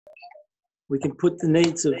We can put the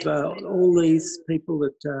needs of all these people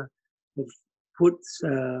that have put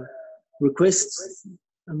requests,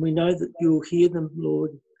 and we know that you'll hear them,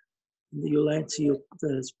 Lord, and that you'll answer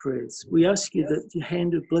those prayers. We ask you that your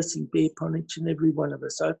hand of blessing be upon each and every one of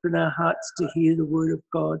us. Open our hearts to hear the word of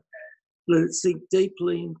God. Let it sink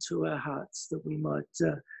deeply into our hearts, that we might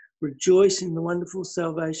rejoice in the wonderful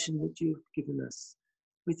salvation that you've given us.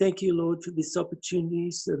 We thank you, Lord, for these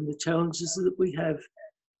opportunities and the challenges that we have,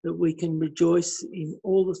 that we can rejoice in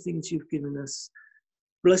all the things you've given us.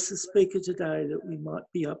 Bless the speaker today, that we might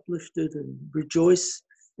be uplifted and rejoice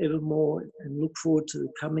evermore and look forward to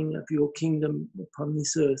the coming of your kingdom upon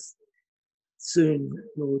this earth soon,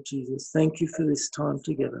 Lord Jesus. Thank you for this time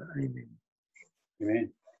together. Amen.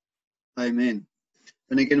 Amen. Amen.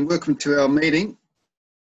 And again, welcome to our meeting.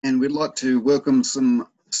 And we'd like to welcome some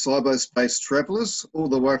cyberspace travellers all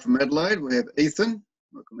the way from Adelaide. We have Ethan.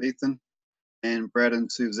 Welcome, Ethan. And Brad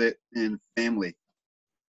and Suzette and family.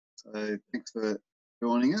 So thanks for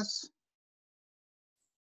joining us.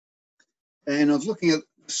 And I was looking at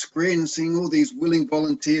the screen and seeing all these willing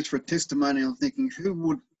volunteers for a testimony. I'm thinking, who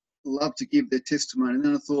would love to give their testimony? And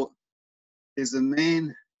then I thought, there's a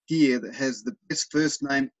man here that has the best first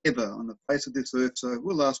name ever on the face of this earth. So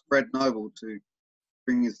we'll ask Brad Noble to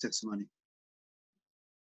bring his testimony.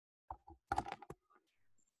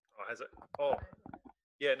 Oh, has it? Oh,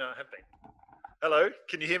 yeah, no, I have been. Hello,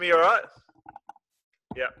 can you hear me all right?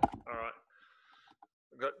 Yeah, all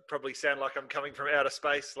right. Probably sound like I'm coming from outer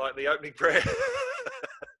space, like the opening prayer.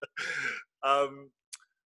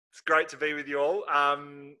 It's great to be with you all.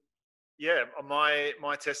 Yeah,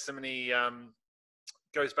 my testimony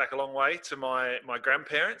goes back a long way to my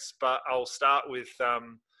grandparents, but I'll start with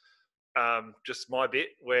just my bit,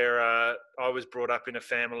 where I was brought up in a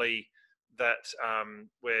family that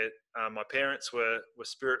where my parents were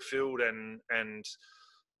spirit-filled, and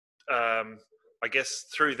I guess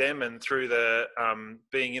through them and through the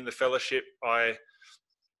being in the fellowship, I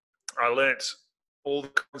learnt all the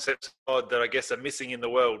concepts of God that I guess are missing in the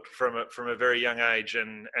world from a very young age,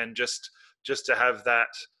 and just to have that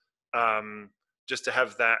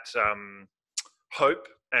hope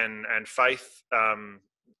and faith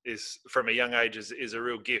is from a young age is a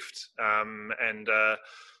real gift, and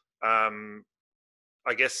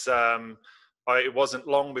I guess it wasn't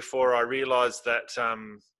long before I realised that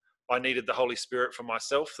I needed the Holy Spirit for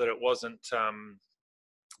myself. That it wasn't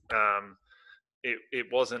it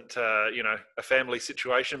wasn't a family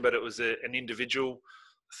situation, but it was an individual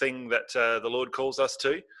thing that the Lord calls us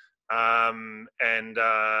to.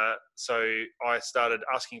 So I started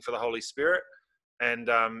asking for the Holy Spirit, and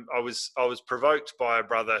I was provoked by a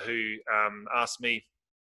brother who asked me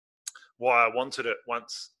why I wanted it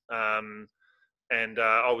once, and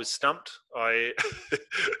I was stumped.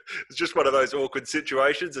 It's just one of those awkward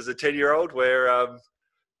situations as a 10-year-old where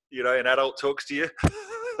an adult talks to you,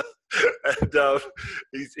 and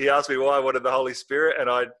he asked me why I wanted the Holy Spirit, and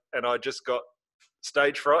I just got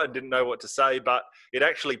stage fright and didn't know what to say. But it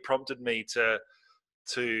actually prompted me to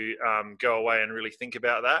go away and really think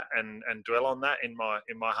about that and dwell on that in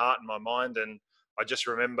my heart and my mind. And I just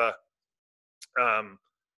remember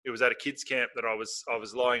it was at a kids camp that I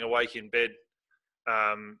was lying awake in bed.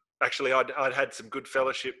 Actually, I'd had some good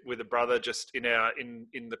fellowship with a brother just in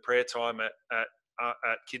the prayer time at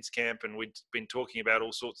kids camp, and we'd been talking about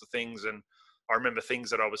all sorts of things. And I remember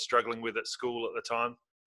things that I was struggling with at school at the time.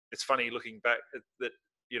 It's funny looking back at that,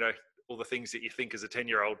 all the things that you think as a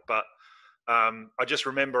 10-year-old. But I just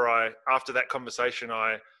remember after that conversation,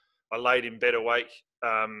 I laid in bed awake,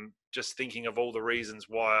 just thinking of all the reasons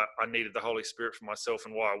why I needed the Holy Spirit for myself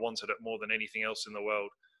and why I wanted it more than anything else in the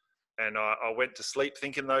world. And I went to sleep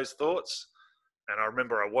thinking those thoughts, and I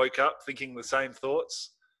remember I woke up thinking the same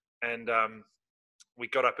thoughts. And we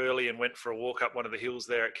got up early and went for a walk up one of the hills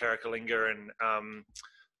there at Carricalinga, and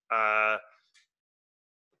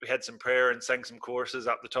we had some prayer and sang some choruses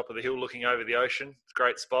up the top of the hill looking over the ocean. It's a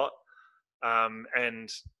great spot. And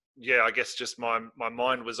yeah, I guess just my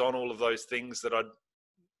mind was on all of those things that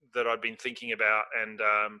I'd been thinking about, and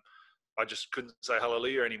I just couldn't say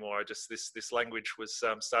hallelujah anymore. This language was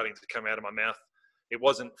starting to come out of my mouth. It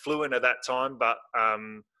wasn't fluent at that time, but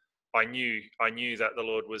I knew that the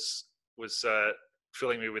Lord was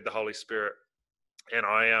filling me with the Holy Spirit, and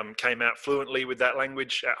I came out fluently with that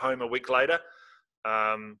language at home a week later,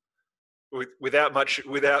 without much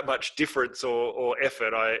difference or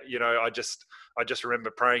effort. I just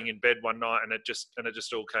remember praying in bed one night, and it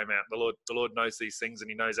just all came out. The Lord knows these things, and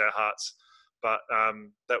He knows our hearts. But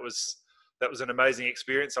that was an amazing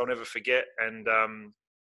experience I'll never forget. And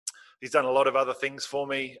He's done a lot of other things for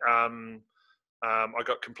me. I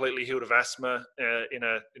got completely healed of asthma in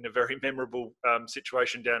a very memorable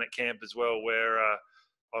situation down at camp as well, where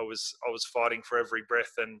I was fighting for every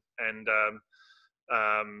breath, and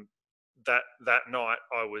that night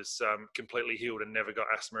I was completely healed and never got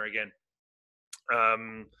asthma again.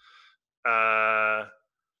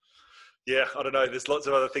 Yeah, I don't know. There's lots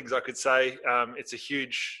of other things I could say. It's a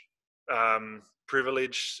huge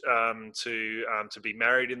privilege to be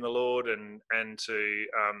married in the Lord and to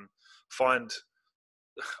find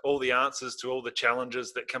all the answers to all the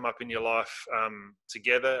challenges that come up in your life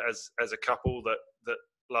together as a couple that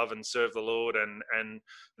love and serve the Lord, and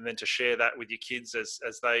then to share that with your kids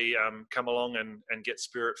as they come along and get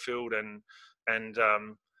spirit filled and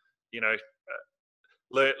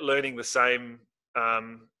learning the same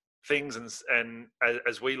things and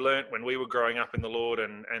as we learnt when we were growing up in the Lord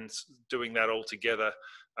and doing that all together.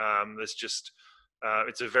 There's just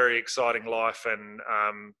it's a very exciting life, and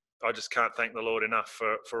I just can't thank the Lord enough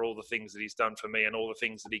for all the things that He's done for me and all the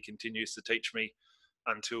things that He continues to teach me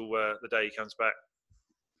until the day He comes back.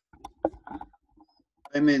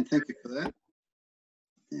 Amen. Thank you for that.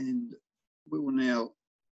 And we will now.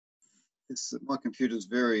 My computer's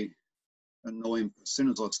very annoying. As soon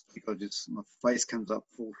as I speak, my face comes up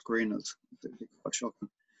full screen. It's quite shocking.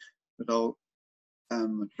 But I'll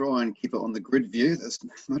try and keep it on the grid view. That's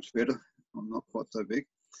much better. I'm not quite so big.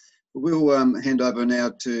 But we'll hand over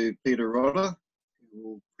now to Peter Rodder, who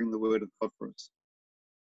will bring the word of God for us.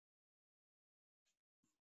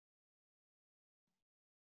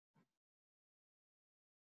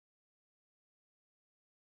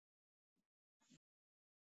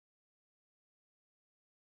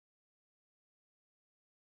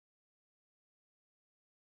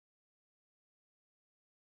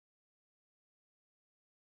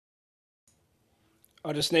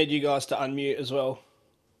 I just need you guys to unmute as well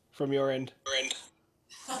from your end. Alright,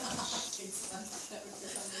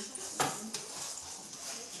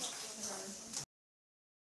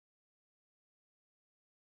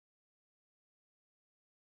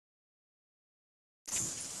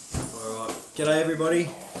 g'day everybody.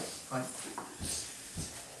 I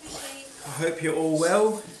hope you're all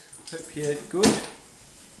well. Hope you're good.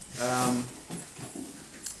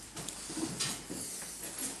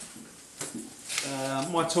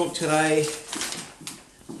 My talk today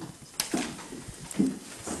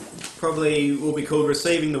probably will be called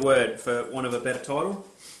Receiving the Word, for want of a better title.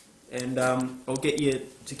 And I'll get you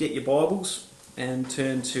to get your Bibles and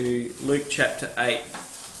turn to Luke chapter 8.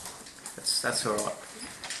 That's all right.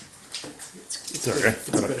 It's okay. It's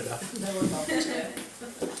good enough.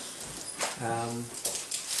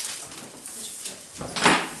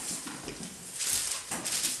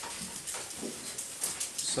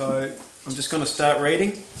 So I'm just going to start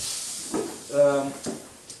reading.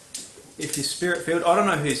 If you're spirit-filled, I don't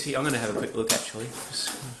know who's here. I'm going to have a quick look actually.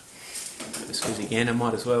 Excuse again, I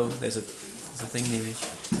might as well. There's a thing near me.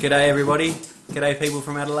 G'day everybody. G'day people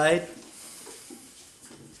from Adelaide.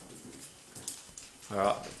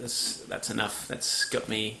 Alright, that's enough. That's got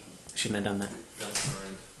me. Shouldn't have done that.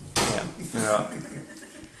 Yeah.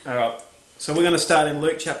 Alright. So we're going to start in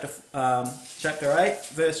Luke chapter 8,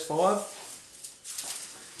 verse 5.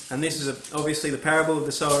 And this is obviously the parable of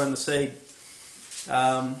the sower and the seed.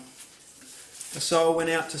 The sower went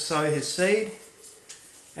out to sow his seed,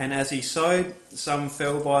 and as he sowed, some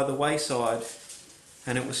fell by the wayside,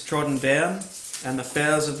 and it was trodden down, and the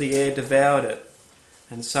fowls of the air devoured it.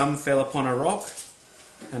 And some fell upon a rock,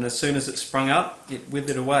 and as soon as it sprung up, it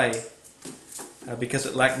withered away, because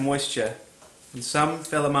it lacked moisture. And some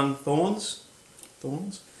fell among thorns,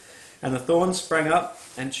 and the thorns sprang up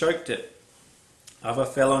and choked it. Other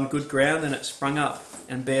fell on good ground, and it sprung up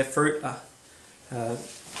and bare fruit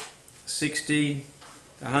 60,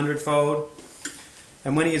 100-fold.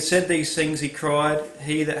 And when he had said these things, he cried,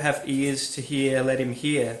 "He that hath ears to hear, let him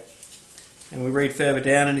hear." And we read further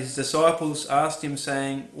down, and his disciples asked him,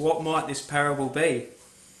 saying, "What might this parable be?"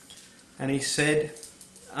 And he said,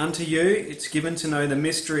 "Unto you it's given to know the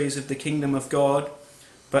mysteries of the kingdom of God,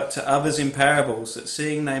 but to others in parables, that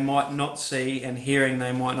seeing they might not see, and hearing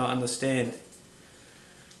they might not understand."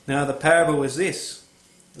 Now the parable is this: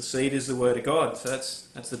 the seed is the word of God. So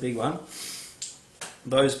that's the big one.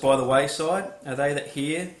 Those by the wayside are they that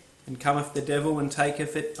hear, and cometh the devil and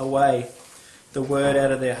taketh it away, the word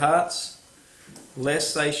out of their hearts,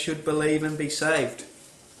 lest they should believe and be saved.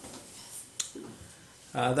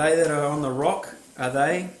 They that are on the rock are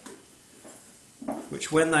they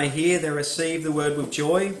which when they hear, they receive the word with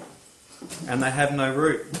joy, and they have no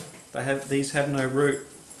root. These have no root.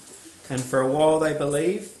 And for a while they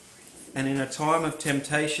believe, and in a time of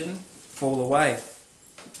temptation fall away.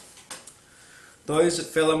 Those that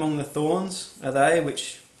fell among the thorns are they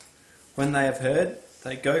which, when they have heard,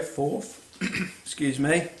 they go forth, excuse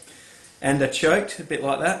me, and are choked, a bit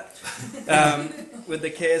like that, with the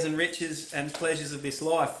cares and riches and pleasures of this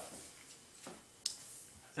life,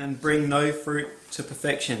 and bring no fruit to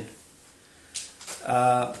perfection.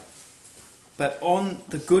 But on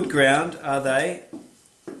the good ground are they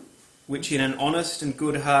which in an honest and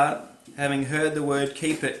good heart, having heard the word,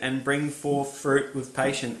 keep it and bring forth fruit with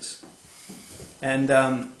patience. And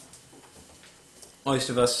most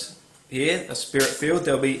of us here are spirit-filled.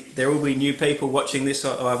 There will be new people watching this,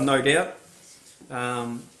 I have no doubt.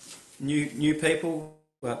 New people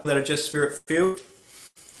that are just spirit-filled.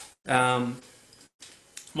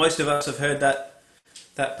 Most of us have heard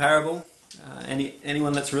that parable.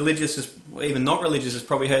 Anyone that's religious, or even not religious, has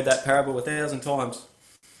probably heard that parable 1,000 times.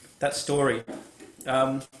 That story,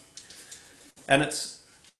 and it's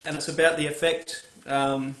about the effect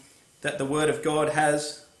that the Word of God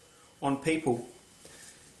has on people,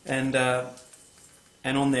 and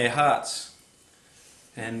on their hearts,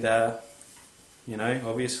 and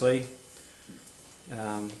obviously,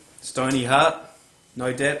 stony heart,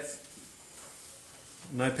 no depth,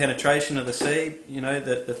 no penetration of the seed.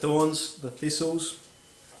 The thorns, the thistles.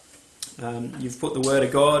 You've put the Word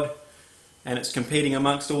of God, and it's competing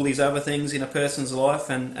amongst all these other things in a person's life,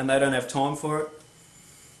 and they don't have time for it.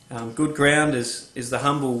 Good ground is the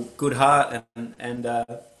humble, good heart, and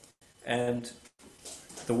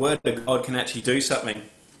the Word of God can actually do something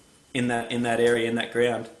in that area, in that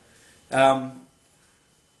ground.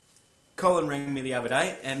 Colin rang me the other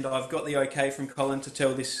day, and I've got the okay from Colin to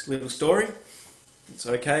tell this little story. It's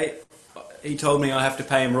okay. He told me I have to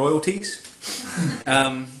pay him royalties.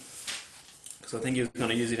 So I think he was going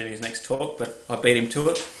to use it in his next talk, but I beat him to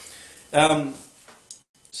it.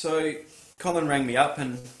 So Colin rang me up,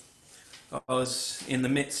 and I was in the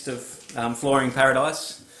midst of flooring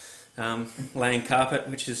paradise, laying carpet,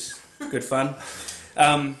 which is good fun.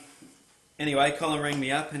 Anyway, Colin rang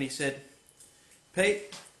me up and he said,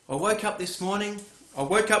 "Pete, I woke up with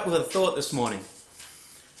a thought this morning."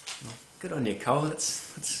 Good on you, Cole.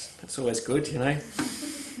 That's always good,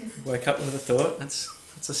 Woke up with a thought. That's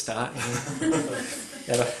a start.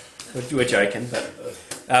 Yeah, we're joking, but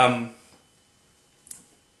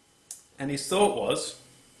and his thought was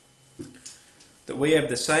that we have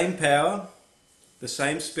the same power, the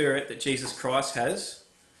same spirit that Jesus Christ has.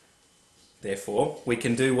 Therefore, we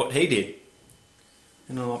can do what he did.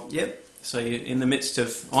 And I'm like, yep. So in the midst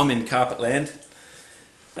of, I'm in carpet land,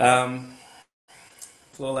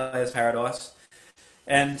 floor layers paradise,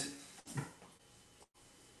 and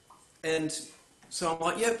so I'm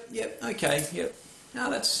like, yep, okay, yep.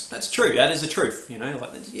 No, that's true. That is the truth,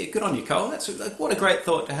 yeah, good on you, Cole. What a great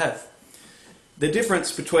thought to have. The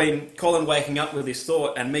difference between Colin waking up with this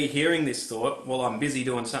thought and me hearing this thought while I'm busy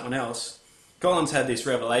doing something else, Colin's had this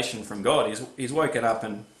revelation from God. He's woken up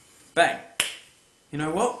and bang. You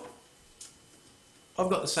know what? I've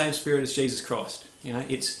got the same spirit as Jesus Christ.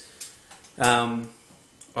 It's I've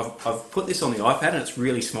put this on the iPad and it's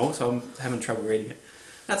really small, so I'm having trouble reading it.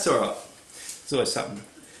 That's all right. It's always something.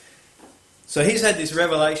 So he's had this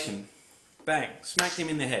revelation. Bang, smacked him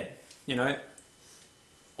in the head.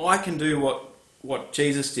 I can do what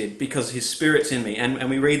Jesus did because his spirit's in me. And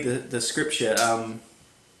we read the scripture. Now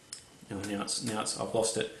I've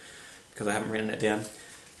lost it because I haven't written it down.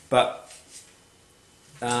 But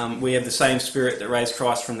we have the same spirit that raised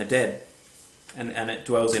Christ from the dead, and it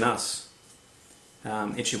dwells in us.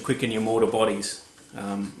 It shall quicken your mortal bodies.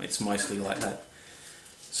 It's mostly like that.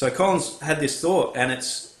 So Colin's had this thought, and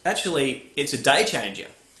it's a day changer,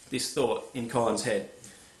 this thought in Colin's head.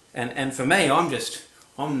 And for me, I'm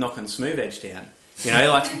knocking smooth edge down.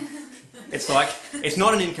 It's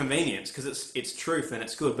not an inconvenience because it's truth and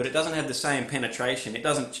it's good, but it doesn't have the same penetration. It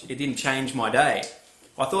didn't change my day.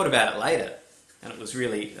 I thought about it later, and it was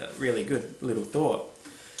really good little thought.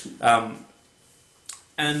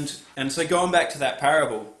 And so going back to that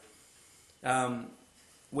parable,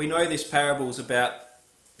 we know this parable is about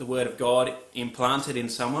the Word of God implanted in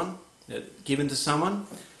someone, given to someone,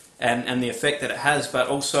 and the effect that it has, but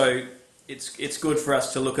also it's good for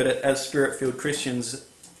us to look at it as Spirit-filled Christians,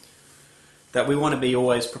 that we want to be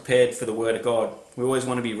always prepared for the Word of God. We always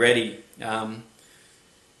want to be ready. In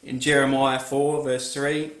Jeremiah 4, verse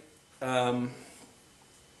 3,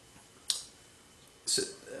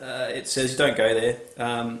 it says, don't go there.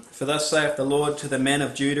 For thus saith the Lord to the men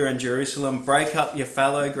of Judah and Jerusalem, break up your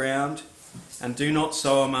fallow ground and do not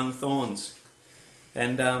sow among thorns.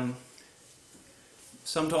 And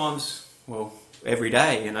sometimes, every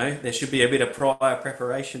day, there should be a bit of prior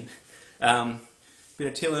preparation, bit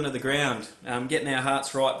of tilling of the ground, getting our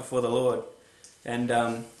hearts right before the Lord.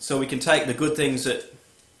 and so we can take the good things that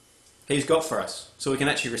He's got for us, so we can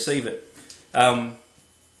actually receive it.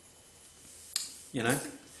 You know,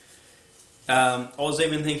 I was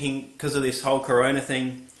even thinking, because of this whole Corona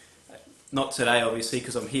thing, not today obviously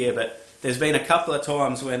because I'm here, but there's been a couple of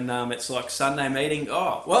times when it's like Sunday meeting.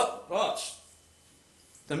 Oh, what? What?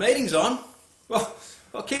 The meeting's on.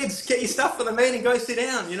 Well, kids, get your stuff for the meeting. Go sit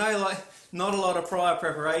down. You know, like not a lot of prior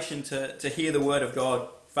preparation to hear the word of God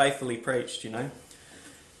faithfully preached. You know,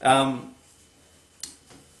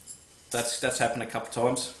 that's happened a couple of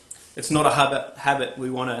times. It's not a habit we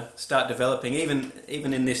want to start developing,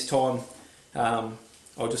 even in this time.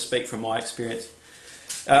 I'll just speak from my experience.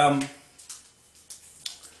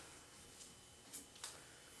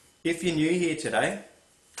 If you're new here today,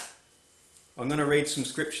 I'm going to read some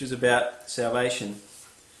scriptures about salvation.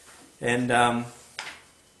 And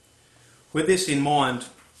with this in mind,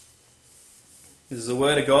 this is the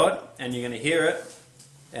Word of God, and you're going to hear it,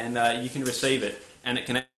 and you can receive it, and it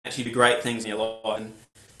can actually do great things in your life.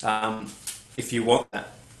 And if you want that,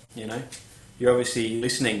 you know, you're obviously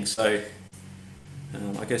listening, so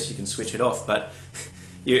I guess you can switch it off. But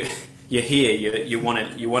you're here, you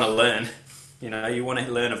want to learn. You know, you want to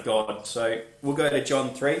learn of God. So we'll go to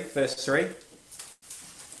John 3, verse 3.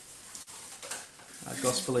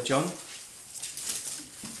 Gospel of John.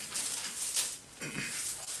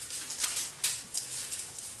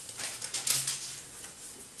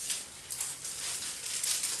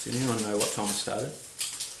 Does anyone know what time it started?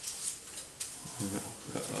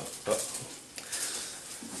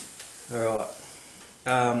 Alright.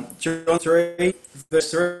 John 3,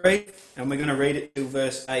 verse 3, and we're going to read it till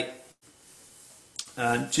verse 8.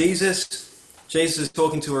 Jesus is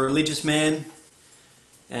talking to a religious man,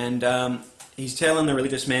 and he's telling the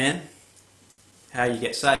religious man how you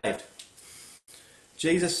get saved.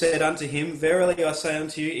 Jesus said unto him, Verily I say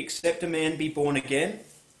unto you, except a man be born again,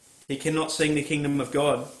 he cannot see the kingdom of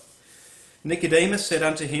God. Nicodemus said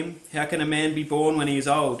unto him, How can a man be born when he is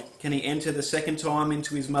old? Can he enter the second time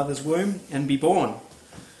into his mother's womb and be born?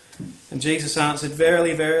 And Jesus answered,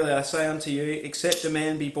 Verily, verily, I say unto you, except a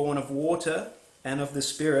man be born of water and of the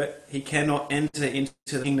Spirit, he cannot enter into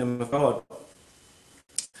the kingdom of God.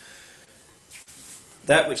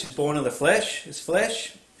 That which is born of the flesh is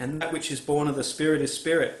flesh, and that which is born of the Spirit is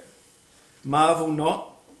spirit. Marvel not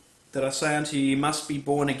that I say unto you, you must be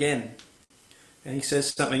born again. And he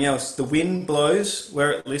says something else. The wind blows where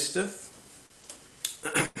it listeth,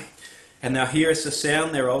 and thou hearest the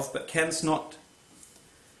sound thereof, but canst not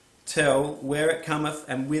tell where it cometh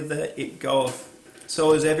and whither it goeth.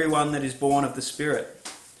 So is everyone that is born of the Spirit.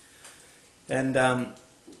 And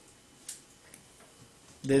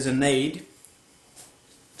there's a need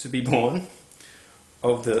to be born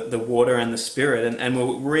of the water and the Spirit. And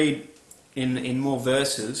we'll read in more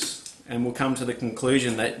verses, and we'll come to the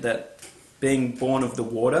conclusion that being born of the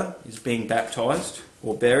water is being baptized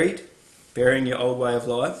or buried, burying your old way of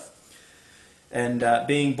life. And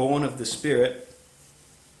being born of the Spirit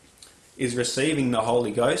is receiving the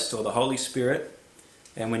Holy Ghost or the Holy Spirit.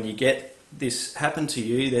 And when you get this happen to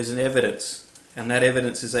you, there's an evidence. And that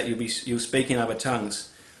evidence is that you'll speak in other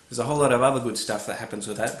tongues. There's a whole lot of other good stuff that happens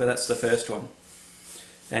with that, but that's the first one.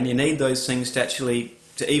 And you need those things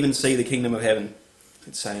to even see the kingdom of heaven,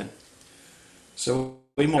 it's saying. So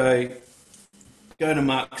we might go to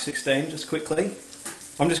Mark 16 just quickly.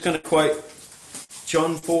 I'm just going to quote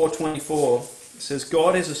John 4:24. It says,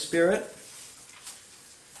 God is a spirit,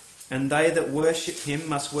 and they that worship him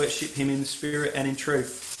must worship him in spirit and in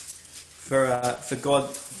truth. For God,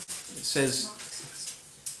 it says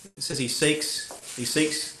he seeks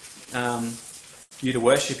you to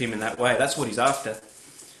worship him in that way. That's what he's after.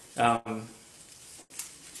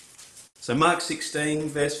 So Mark 16,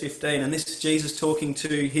 verse 15, and this is Jesus talking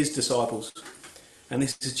to his disciples. And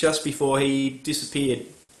this is just before he disappeared.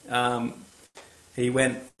 He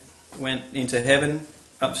went into heaven,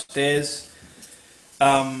 upstairs.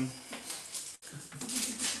 And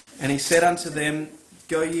he said unto them,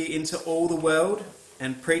 Go ye into all the world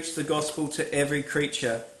and preach the gospel to every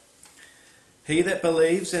creature. He that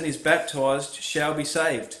believes and is baptized shall be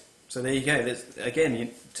saved. So there you go.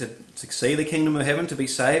 Again, to see the kingdom of heaven, to be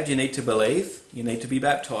saved, you need to believe. You need to be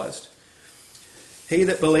baptized. He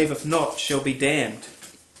that believeth not shall be damned.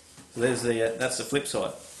 So that's the flip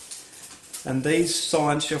side. And these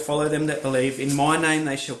signs shall follow them that believe. In my name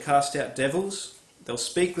they shall cast out devils. They'll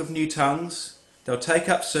speak with new tongues. They'll take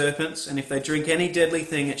up serpents, and if they drink any deadly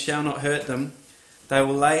thing, it shall not hurt them. They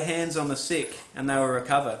will lay hands on the sick, and they will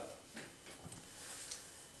recover.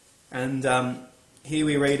 And here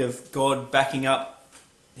we read of God backing up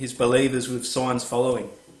his believers with signs following.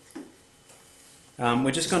 We're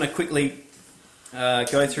just going to quickly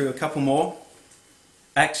go through a couple more.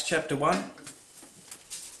 Acts chapter 1.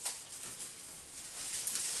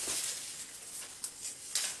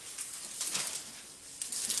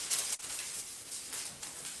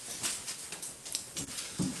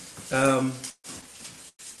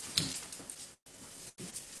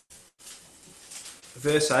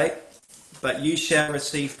 Verse 8, but you shall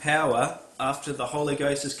receive power after the Holy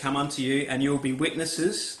Ghost has come unto you, and you will be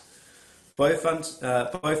witnesses both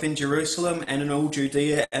in Jerusalem and in all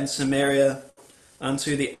Judea and Samaria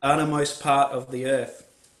unto the uttermost part of the earth.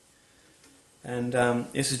 And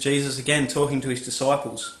this is Jesus again talking to his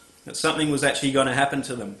disciples, that something was actually going to happen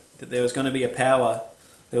to them, that there was going to be a power,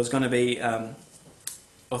 there was going to be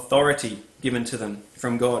authority given to them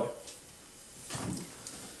from God.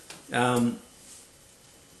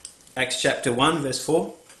 Acts chapter 1 verse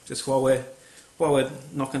 4, just while we're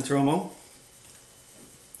knocking through them all.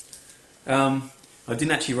 I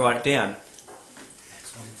didn't actually write it down.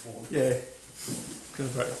 Acts 1:4. Yeah.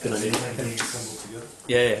 Good idea.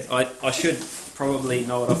 Yeah, I should probably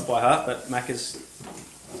know it off by heart, but Mac has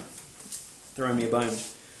thrown me a bone.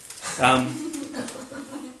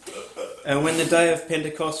 And when the day of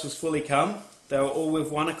Pentecost was fully come, they were all with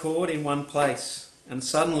one accord in one place. And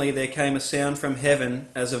suddenly there came a sound from heaven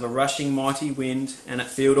as of a rushing mighty wind, and it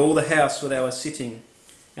filled all the house where they were sitting.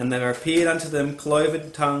 And there appeared unto them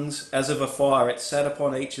cloven tongues as of a fire, it sat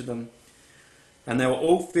upon each of them. And they were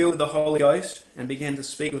all filled with the Holy Ghost, and began to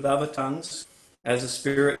speak with other tongues, as the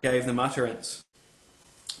Spirit gave them utterance.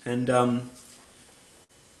 And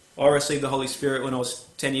I received the Holy Spirit when I was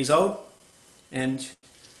 10 years old, and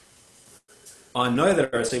I know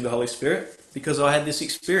that I received the Holy Spirit because I had this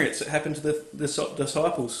experience that happened to the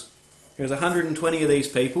disciples. There was 120 of these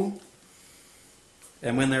people,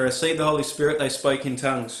 and when they received the Holy Spirit, they spoke in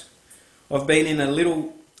tongues. I've been in a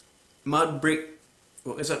little mud brick,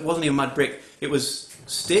 well, it wasn't even mud brick, it was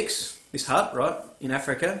sticks, this hut, right, in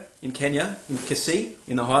Africa, in Kenya, in Kisii,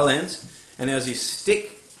 in the highlands, and there was this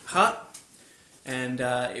stick hut, and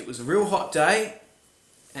it was a real hot day,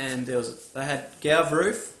 and they had gav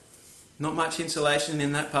roof, not much insulation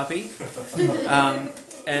in that puppy,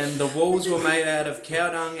 and the walls were made out of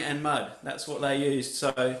cow dung and mud. That's what they used.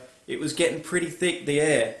 So it was getting pretty thick, the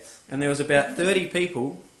air, and there was about 30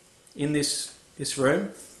 people in this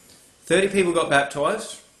room. 30 people got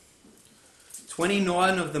baptised.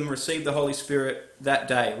 29 of them received the Holy Spirit that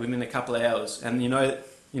day within a couple of hours. And you know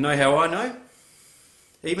how I know?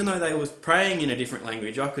 Even though they were praying in a different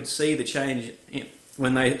language, I could see the change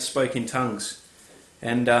when they spoke in tongues.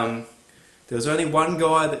 And there was only one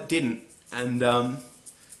guy that didn't, and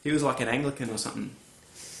he was like an Anglican or something.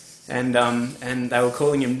 And they were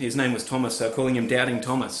calling him, his name was Thomas, they were calling him Doubting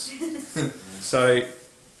Thomas. So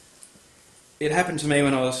it happened to me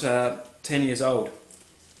when I was 10 years old.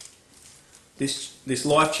 This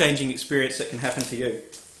life-changing experience that can happen to you.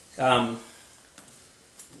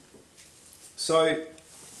 So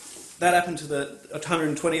that happened to the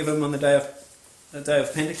 120 of them on the day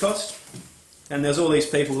of Pentecost, and there's all these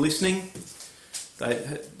people listening.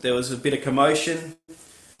 There was a bit of commotion.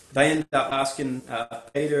 They ended up asking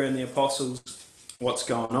Peter and the apostles what's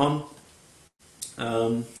going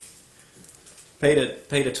on.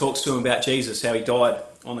 Peter talks to them about Jesus, how he died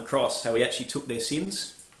on the cross, how he actually took their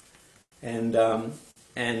sins, and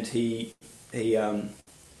he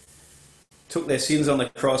took their sins on the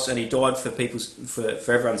cross, and he died for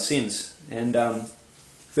everyone's sins. And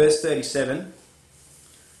verse 37.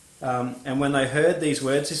 And when they heard these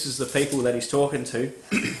words, this is the people that he's talking to,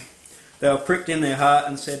 they were pricked in their heart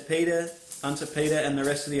and said, unto Peter and the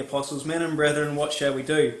rest of the apostles, Men and brethren, what shall we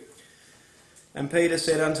do? And Peter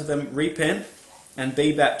said unto them, Repent and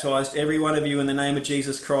be baptized, every one of you, in the name of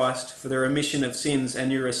Jesus Christ, for the remission of sins,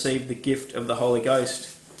 and you receive the gift of the Holy Ghost.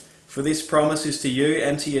 For this promise is to you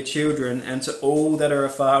and to your children and to all that are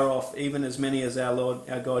afar off, even as many as our Lord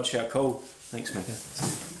our God shall call. Thanks, Macca.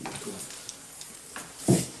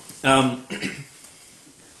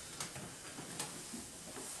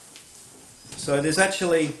 So there's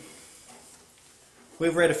actually,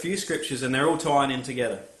 we've read a few scriptures and they're all tying in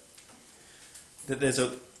together. That there's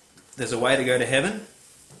a way to go to heaven,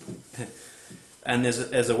 and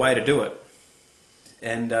there's a way to do it,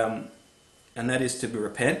 and that is to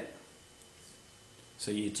repent.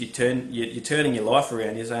 So you're turning your life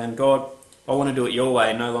around. You're saying, God, I want to do it your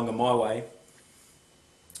way, no longer my way.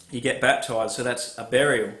 You get baptised, so that's a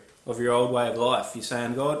burial of your old way of life. You're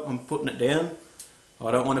saying, God, I'm putting it down.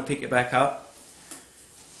 I don't want to pick it back up.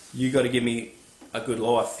 You got to give me a good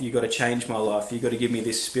life. You got to change my life. You got to give me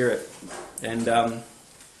this spirit. And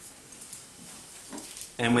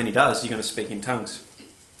when He does, you're going to speak in tongues.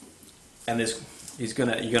 And you're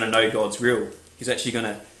going to know God's real. He's actually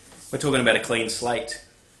we're talking about a clean slate.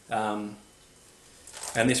 And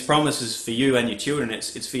this promise is for you and your children.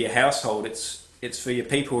 It's for your household. It's for your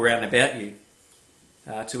people around about you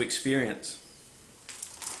to experience.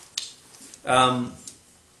 We'll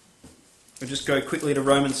just go quickly to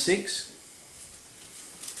Romans 6.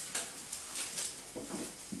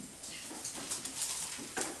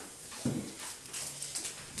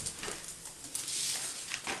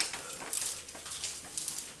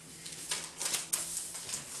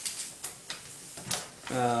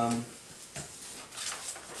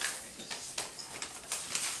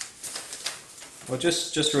 I'll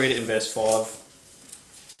just read it in verse 5.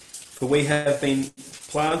 For we have been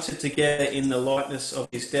planted together in the likeness of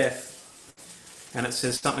his death. And it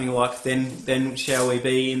says something like, then shall we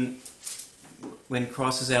be in when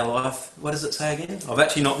Christ is our life. What does it say again? I've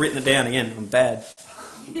actually not written it down again. I'm bad.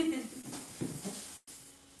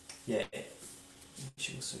 Yeah.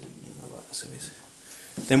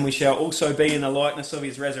 Then we shall also be in the likeness of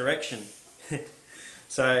his resurrection.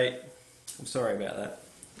 So, I'm sorry about that.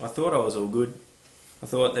 I thought I was all good. I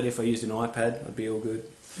thought that if I used an iPad, I'd be all good.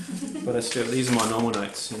 But these are my normal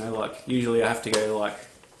notes, like usually I have to go like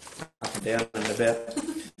up and down and about.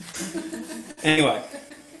 Anyway,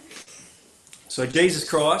 so Jesus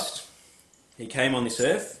Christ, he came on this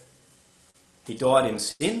earth, he died in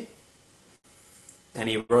sin, and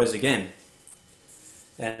he rose again.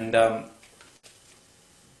 And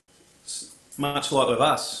much like with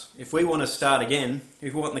us, if we want to start again,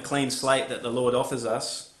 if we want the clean slate that the Lord offers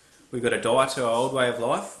us, we've got to die to our old way of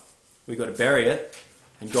life, we've got to bury it,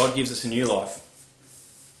 and God gives us a new life.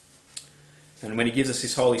 And when he gives us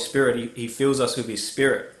his Holy Spirit, he fills us with his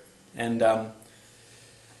Spirit. And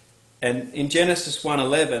in Genesis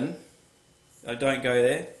 1:11, I don't go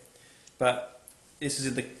there, but this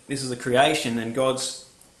is the creation, and God's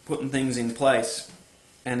putting things in place.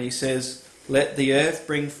 And he says, let the earth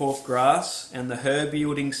bring forth grass, and the herb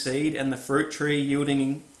yielding seed, and the fruit tree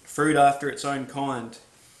yielding fruit after its own kind,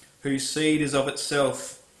 whose seed is of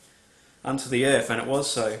itself unto the earth. And it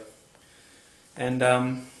was so.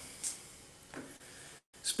 And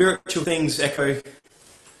spiritual things echo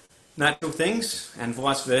natural things, and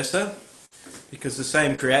vice versa, because the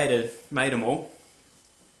same Creator made them all.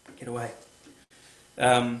 Get away.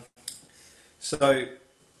 So,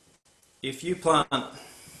 if you plant,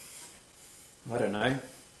 I don't know,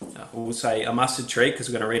 we'll say a mustard tree, because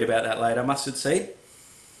we're going to read about that later, mustard seed,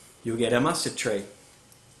 you'll get a mustard tree.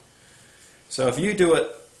 So if you do it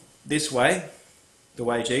this way, the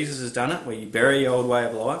way Jesus has done it, where you bury your old way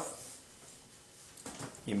of life,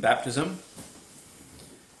 in baptism,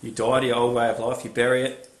 you die to your old way of life, you bury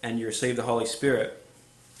it, and you receive the Holy Spirit,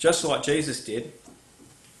 just like Jesus did,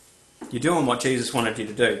 you're doing what Jesus wanted you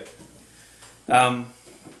to do.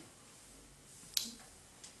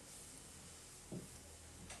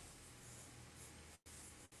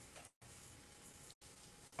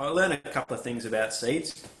 I learned a couple of things about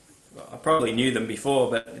seeds. I probably knew them before,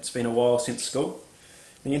 but it's been a while since school.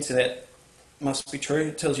 The internet must be true.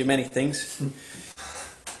 It tells you many things.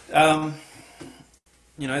 The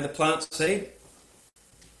plant seed,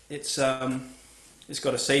 it's got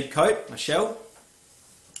a seed coat, a shell.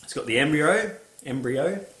 It's got the embryo,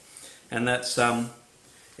 and that's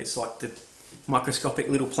it's like the microscopic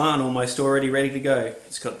little plant almost already ready to go.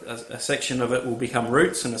 It's got a section of it will become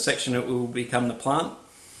roots, and a section of it will become the plant.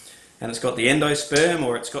 And it's got the endosperm,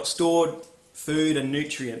 or it's got stored food and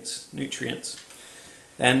nutrients.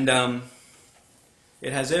 And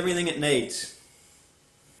it has everything it needs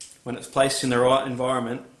when it's placed in the right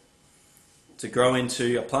environment to grow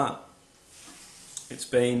into a plant.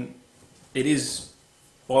 It is,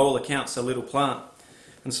 by all accounts, a little plant.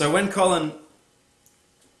 And so when Colin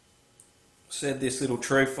said this little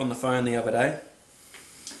truth on the phone the other day,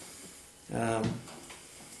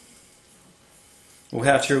 well,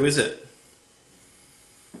 how true is it?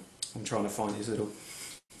 I'm trying to find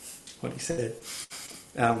what he said.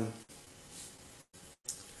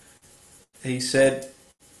 He said,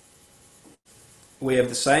 we have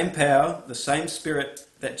the same power, the same Spirit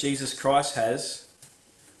that Jesus Christ has.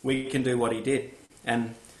 We can do what he did.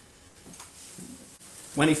 And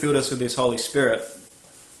when he filled us with this Holy Spirit,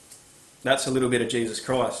 that's a little bit of Jesus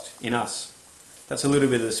Christ in us. That's a little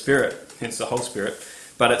bit of the Spirit, hence the whole Spirit.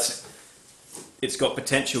 But it's got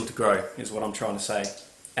potential to grow, is what I'm trying to say.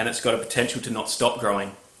 And it's got a potential to not stop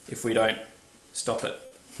growing if we don't stop it.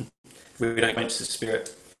 If we don't quench the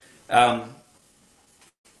Spirit.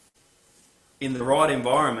 In the right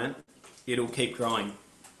environment, it'll keep growing,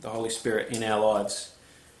 the Holy Spirit in our lives.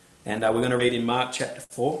 And we're going to read in Mark chapter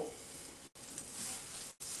 4,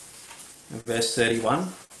 verse 31.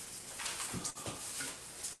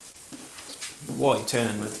 While you're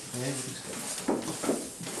turning with.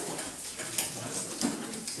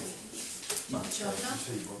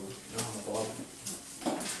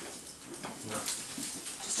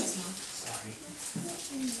 Sorry.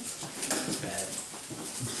 Bad.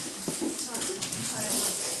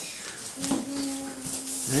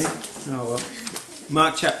 Oh well.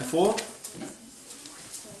 Mark chapter 4,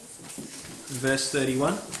 verse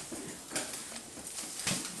 31.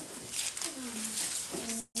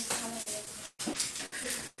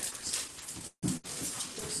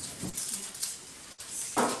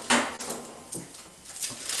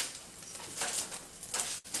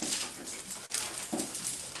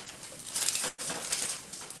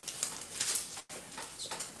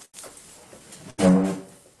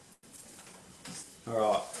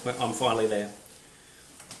 Alright, I'm finally there.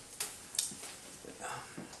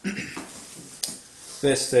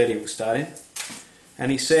 Verse 30 we'll start in.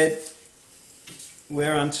 And he said,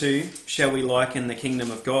 whereunto shall we liken the kingdom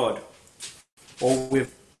of God? Or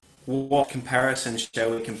with what comparison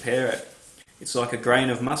shall we compare it? It's like a grain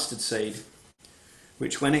of mustard seed,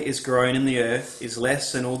 which when it is grown in the earth is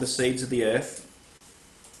less than all the seeds of the earth.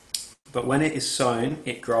 But when it is sown,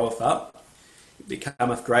 it groweth up, it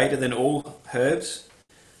becometh greater than all herbs,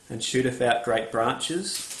 and shooteth out great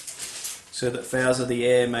branches, so that fowls of the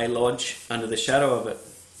air may lodge under the shadow of it.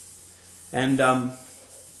 And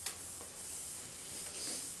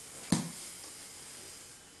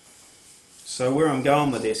so where I'm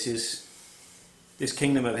going with this is this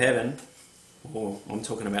kingdom of heaven, or I'm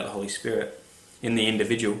talking about the Holy Spirit, in the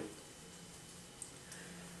individual.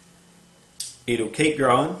 It'll keep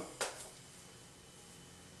growing,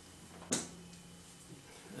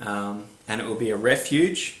 and it will be a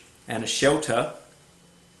refuge and a shelter.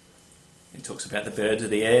 It talks about the birds of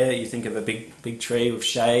the air. You think of a big tree with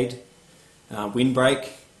shade, windbreak.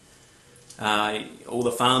 All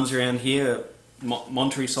the farms around here,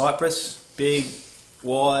 Monterey cypress, big,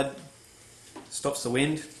 wide, stops the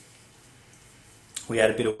wind. We had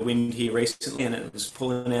a bit of wind here recently and it was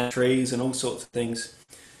pulling out trees and all sorts of things.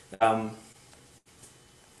 But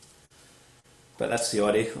that's the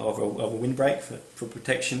idea of a windbreak for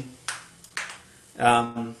protection.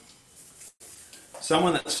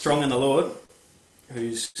 Someone that's strong in the Lord,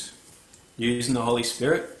 who's using the Holy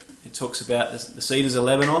Spirit. It talks about the cedars of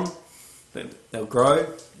Lebanon, they'll grow.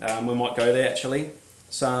 We might go there actually.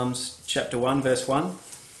 Psalms chapter 1 verse 1.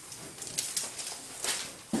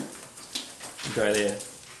 Go there.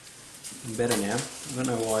 I'm better now. I don't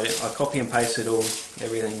know why I copy and pasted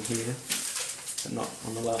everything here, but not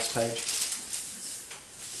on the last page.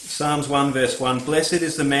 Psalms 1 verse 1. Blessed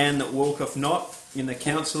is the man that walketh not in the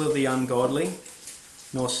counsel of the ungodly,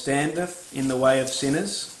 nor standeth in the way of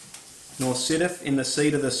sinners, nor sitteth in the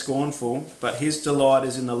seat of the scornful, but his delight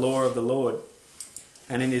is in the law of the Lord.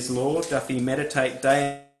 And in his law doth he meditate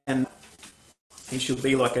day and night. He shall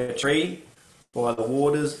be like a tree by the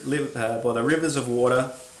rivers of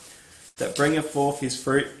water, that bringeth forth his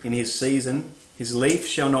fruit in his season. His leaf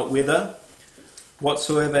shall not wither.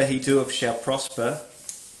 Whatsoever he doeth shall prosper.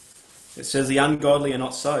 It says the ungodly are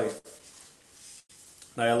not so.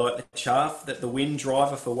 They are like the chaff that the wind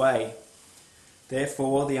driveth away.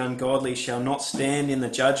 Therefore the ungodly shall not stand in the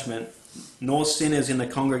judgment, nor sinners in the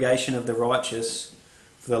congregation of the righteous.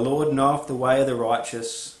 For the Lord knoweth the way of the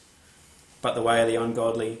righteous, but the way of the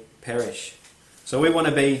ungodly perish. So we want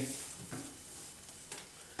to be...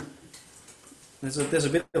 There's a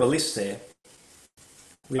bit of a list there.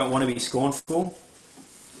 We don't want to be scornful.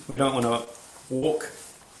 We don't want to walk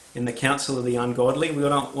in the counsel of the ungodly. We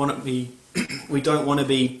don't want to be... we don't want to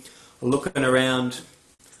be looking around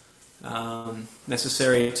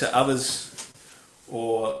necessary to others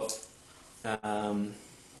or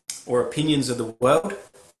opinions of the world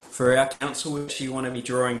for our counsel. We actually want to be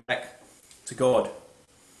drawing back to God,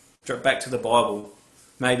 back to the Bible.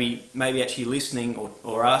 Maybe actually listening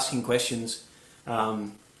or asking questions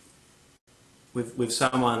with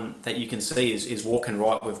someone that you can see is walking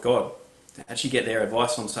right with God. Actually get their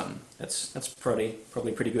advice on something. That's probably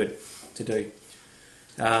pretty good to do.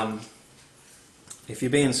 If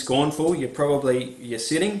you're being scornful, you're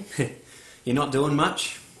sitting, you're not doing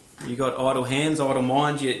much, you got idle hands, idle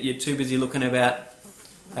mind, you're too busy looking at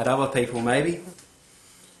other people maybe,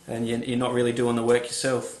 and you're not really doing the work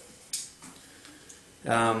yourself.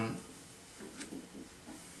 The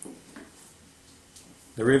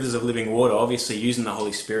rivers of living water, obviously using the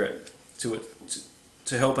Holy Spirit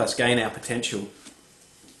to help us gain our potential.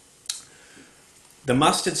 The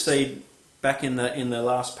mustard seed, back in the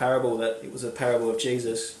last parable, that it was a parable of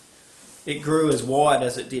Jesus, it grew as wide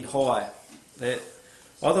as it did high. I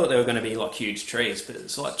thought they were going to be like huge trees, but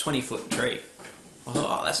it's like a 20-foot tree. I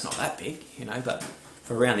thought, oh, that's not that big, you know, but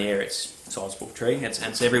for around the area, it's a sizable tree.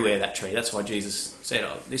 It's everywhere, that tree. That's why Jesus said,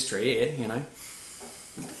 oh, this tree here, you know.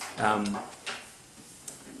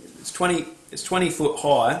 It's 20 foot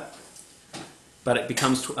high, but it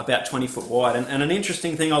becomes about 20 foot wide. And an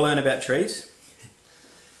interesting thing I learned about trees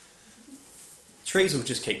will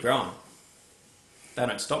just keep growing. They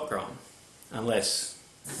don't stop growing unless,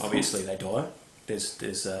 obviously, they die.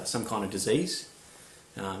 There's some kind of disease.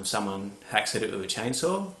 Someone hacks at it with a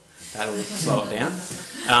chainsaw. That'll slow it down.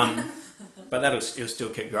 But it'll still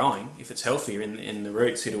keep growing. If it's healthier in the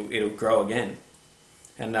roots, it'll grow again.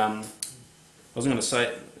 And I wasn't going to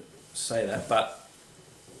say that, but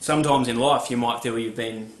sometimes in life you might feel you've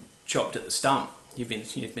been chopped at the stump. You've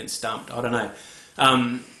been stumped. I don't know.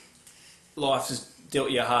 Life has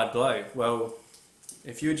dealt you a hard blow. Well,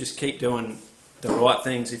 if you just keep doing the right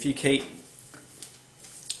things, if you keep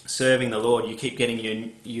serving the Lord, you keep getting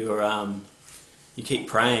you keep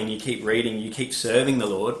praying, you keep reading, you keep serving the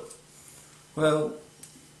Lord, well,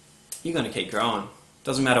 you're going to keep growing.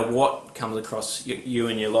 Doesn't matter what comes across you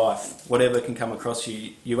in your life, whatever can come across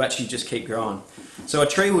you, you actually just keep growing. So a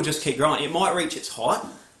tree will just keep growing. It might reach its height.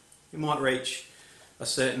 It might reach a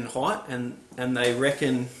certain height, and they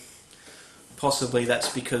reckon possibly that's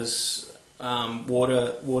because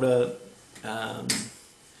water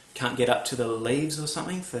can't get up to the leaves or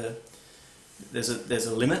something. There's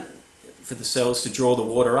a limit for the cells to draw the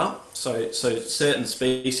water up. So certain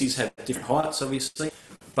species have different heights, obviously.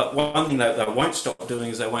 But one thing that they won't stop doing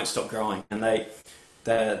is they won't stop growing, and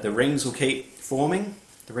the rings will keep forming,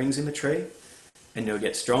 the rings in the tree, and they'll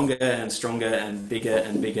get stronger and stronger and bigger,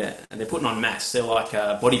 and they're putting on mass. They're like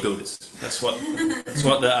bodybuilders. That's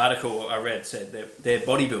what the article I read said. They're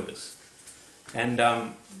bodybuilders.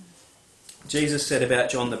 And Jesus said about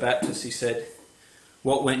John the Baptist, he said,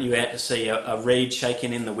 "What went you out to see? A reed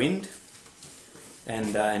shaking in the wind?"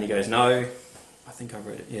 And he goes, "No." I think I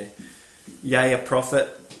read it, yeah. "Yea, a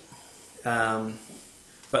prophet,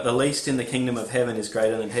 but the least in the kingdom of heaven is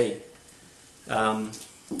greater than he."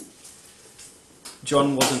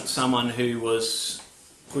 John wasn't someone who was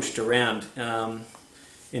pushed around.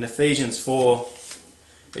 In Ephesians 4,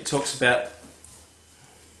 it talks about...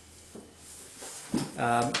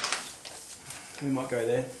 we might go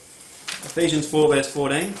there. Ephesians 4 verse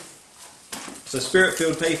 14. So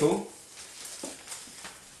spirit-filled people,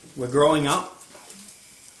 we're growing up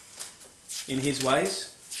in his ways.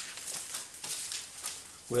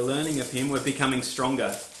 We're learning of him. We're becoming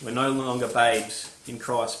stronger. We're no longer babes in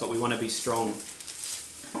Christ, but we want to be strong.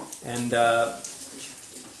 And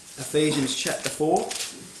Ephesians chapter 4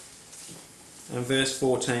 and verse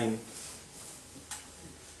 14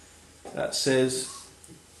 says,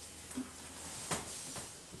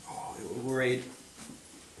 we'll read,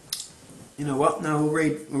 you know what? No,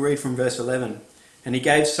 we'll read from verse 11. "And he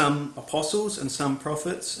gave some apostles and some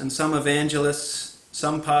prophets and some evangelists,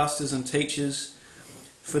 some pastors and teachers,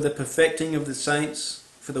 for the perfecting of the saints,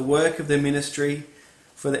 for the work of the ministry,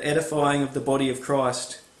 for the edifying of the body of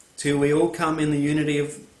Christ, till we all come in the unity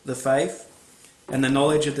of the faith and the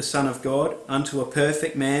knowledge of the Son of God, unto a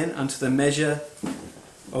perfect man, unto the measure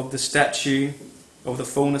of the stature of the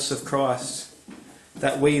fullness of Christ,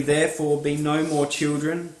 that we therefore be no more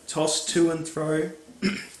children, tossed to and fro,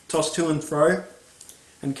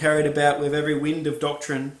 and carried about with every wind of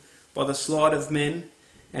doctrine by the sleight of men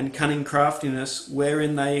and cunning craftiness,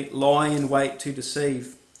 wherein they lie in wait to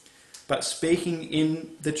deceive. But speaking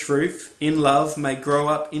in the truth, in love, may grow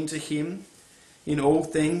up into him in all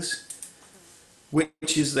things,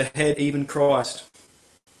 which is the head, even Christ."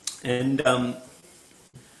 And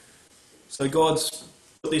so God's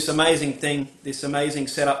put this amazing thing, this amazing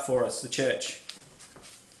setup for us, the church,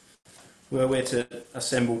 where we're to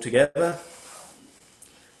assemble together.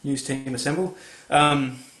 News team assemble.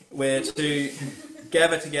 We're to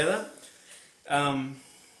gather together.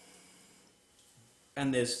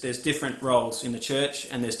 And there's different roles in the church,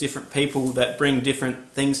 and there's different people that bring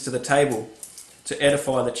different things to the table to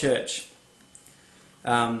edify the church.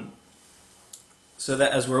 So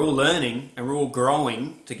that as we're all learning and we're all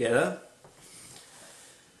growing together,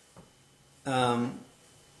 that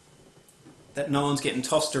no one's getting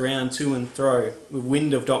tossed around to and fro with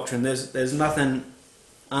wind of doctrine. There's nothing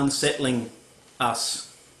unsettling us,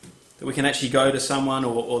 that we can actually go to someone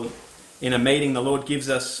or in a meeting. The Lord gives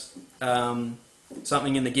us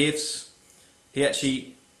something in the gifts.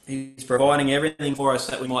 He's providing everything for us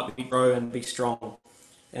that we might grow and be strong,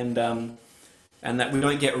 and that we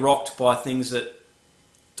don't get rocked by things that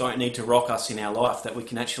don't need to rock us in our life, that we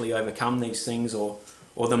can actually overcome these things or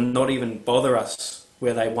them not even bother us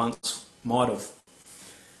where they once might have.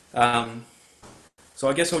 So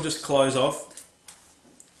I guess I'll just close off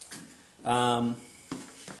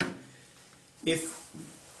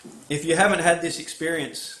If you haven't had this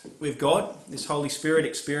experience with God, this Holy Spirit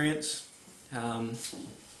experience,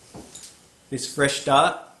 this fresh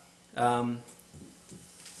start, well,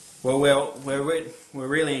 we're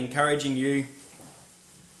really encouraging you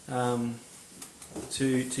to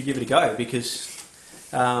give it a go, because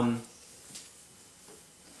the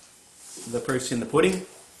proof's in the pudding.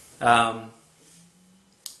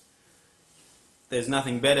 There's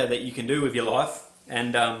nothing better that you can do with your life,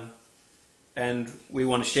 and we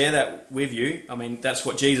want to share that with you. I mean, that's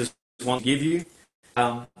what Jesus wants to give you.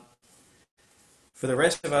 For the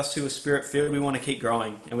rest of us who are Spirit-filled, we want to keep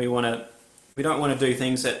growing, and we don't want to do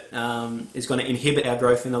things that is going to inhibit our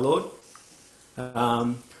growth in the Lord.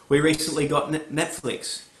 We recently got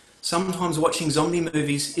Netflix. Sometimes watching zombie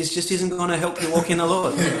movies just isn't going to help you walk in the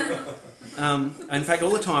Lord. In fact,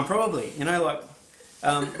 all the time, probably. You know, like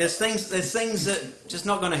there's things that just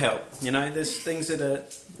not going to help. You know, there's things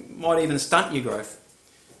that might even stunt your growth.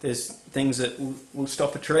 There's things that will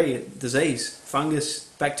stop a tree, disease,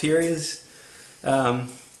 fungus, bacterias.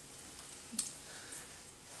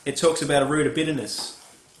 It talks about a root of bitterness.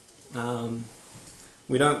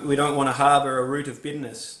 We don't want to harbour a root of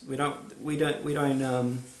bitterness. We don't.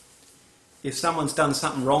 If someone's done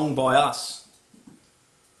something wrong by us,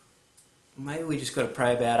 maybe we just got to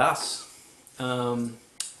pray about us,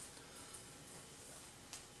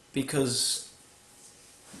 because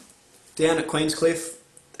down at Queenscliff,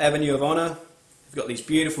 Avenue of Honour, we've got these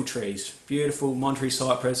beautiful trees, beautiful Monterey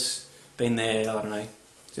cypress. Been there, I don't know,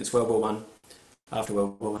 since World War One, after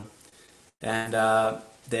World War One, and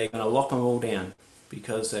they're going to lock them all down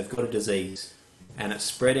because they've got a disease, and it's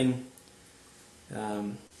spreading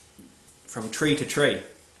from tree to tree.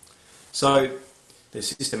 So they're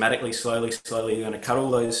systematically, slowly going to cut all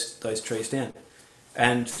those trees down.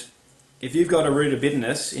 And if you've got a root of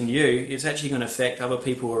bitterness in you, it's actually going to affect other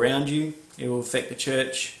people around you. It will affect the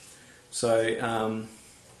church. So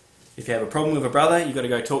if you have a problem with a brother, you've got to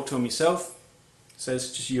go talk to him yourself. So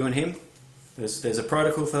it's just you and him. There's a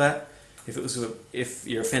protocol for that. If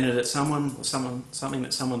you're offended at someone or something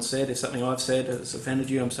that someone said, if something I've said has offended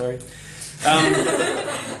you, I'm sorry.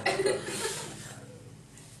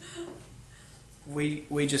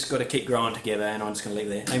 We just got to keep growing together, and I'm just going to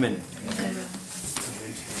leave it there. Amen.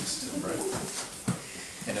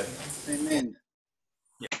 Amen.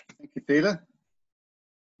 Yep. Thank you, Peter.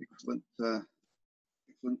 Excellent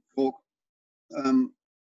talk.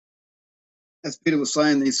 As Peter was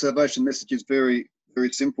saying, the salvation message is very,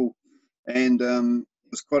 very simple, and I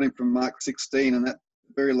was quoting from Mark 16, and that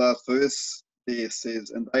very last verse there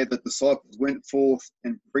says, "And they, the disciples, went forth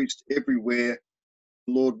and preached everywhere,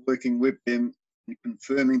 the Lord working with them and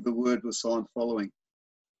confirming the word with signs following."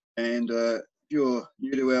 And if you're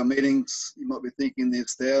new to our meetings, you might be thinking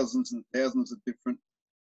there's thousands and thousands of different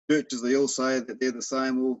churches. They all say that they're the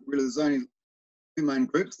same. Well, really, there's only two main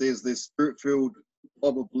groups. There's this Spirit-filled,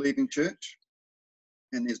 Bible-believing church,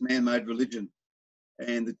 and there's man-made religion.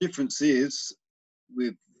 And the difference is,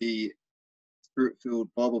 with the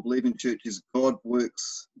Spirit-filled, Bible-believing church, is God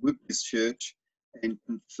works with this church and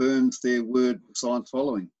confirms their word with signs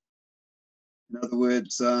following. In other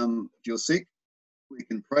words, if you're sick, we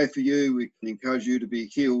can pray for you, we can encourage you to be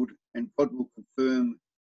healed, and God will confirm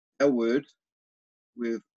our word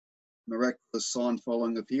with miraculous sign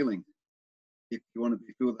following of healing. If you want to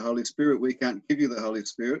be filled with the Holy Spirit, we can't give you the Holy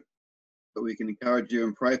Spirit, but we can encourage you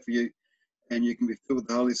and pray for you, and you can be filled with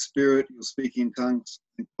the Holy Spirit, you'll speak in tongues,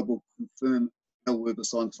 and God will confirm our word with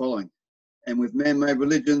signs following. And with man-made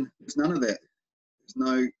religion, there's none of that. There's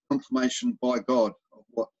no confirmation by God of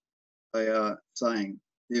what they are saying.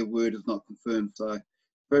 Their word is not confirmed. So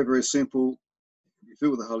very, very simple. If you're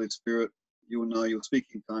filled with the Holy Spirit, you'll know, you'll speak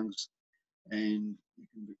in tongues, and you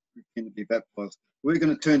can begin to be baptized. We're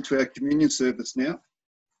going to turn to our communion service now.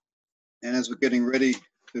 And as we're getting ready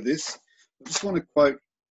for this, I just want to quote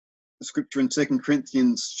the scripture in 2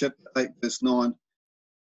 Corinthians chapter 8, verse 9.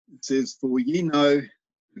 It says, "For ye know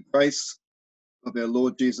the grace of our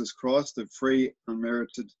Lord Jesus Christ, the free,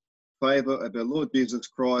 unmerited favour of our Lord Jesus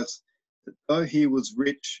Christ, that though he was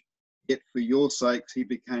rich, yet for your sakes he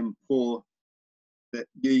became poor, that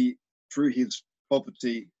ye through his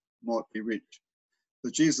poverty might be rich."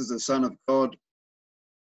 So Jesus, the Son of God,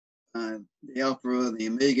 the Alpha and the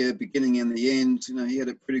Omega, beginning and the end, he had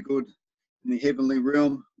it pretty good in the heavenly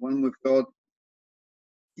realm, one with God.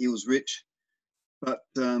 He was rich, but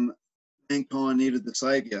mankind needed the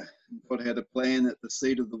Saviour. God had a plan that the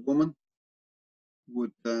seed of the woman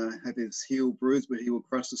would have his heel bruised, but he will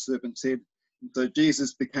crush the serpent's head. And so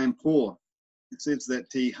Jesus became poor. It says that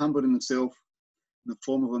he humbled himself in the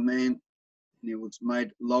form of a man. and he was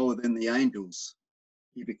made lower than the angels.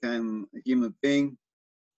 He became a human being,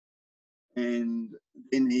 and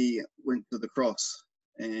then he went to the cross,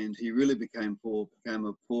 and he really became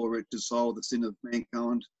a poor, wretched soul. The sin of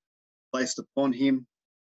mankind placed upon him.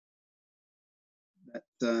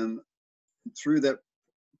 That through that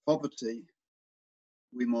poverty,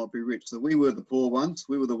 we might be rich. So we were the poor ones.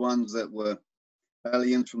 We were the ones that were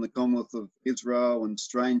aliens from the Commonwealth of Israel and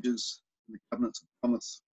strangers in the covenants of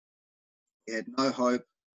promise. We had no hope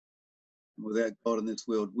without God in this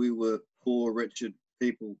world. We were poor, wretched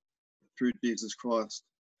people. Through Jesus Christ,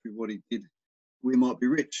 through what he did, we might be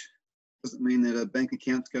rich. Doesn't mean that our bank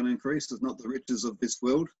account's going to increase. It's not the riches of this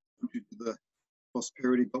world due to the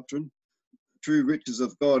prosperity doctrine. True riches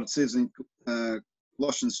of God, it says in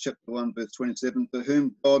Colossians chapter 1, verse 27, to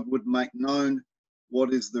whom God would make known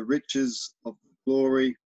what is the riches of the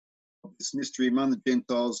glory of this mystery among the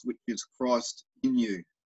Gentiles, which is Christ in you,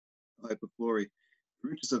 the hope of glory. The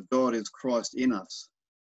riches of God is Christ in us,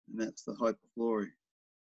 and that's the hope of glory.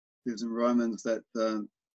 It says in Romans that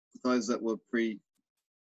those that were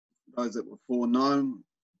foreknown,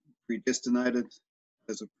 predestinated,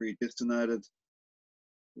 those were predestinated,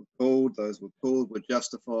 were called, those were called, were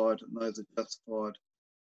justified, and those that justified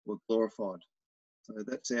were glorified. So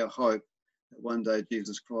that's our hope, that one day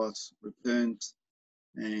Jesus Christ returns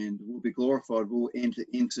and we'll be glorified. We'll enter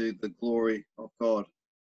into the glory of God,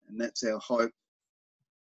 and that's our hope,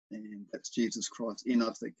 and that's Jesus Christ in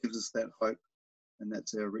us that gives us that hope, and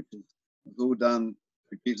that's our riches. It was all done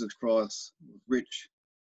through Jesus Christ, who was rich,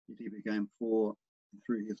 yet he became poor, and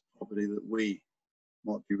through his poverty that we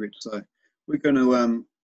might be rich. So we're going to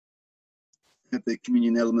have the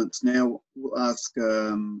communion elements now. We'll ask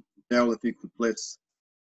Darryl if you could bless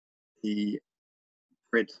the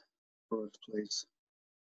bread for us, please.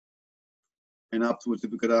 And afterwards,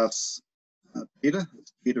 if we could ask Peter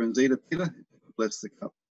and Zeta, Peter, if you could bless the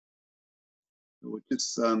cup. So we'll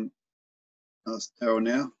just ask Darryl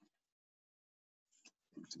now.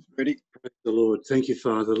 Ready? Praise the Lord. Thank you,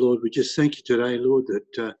 Father. Lord, we just thank you today, Lord,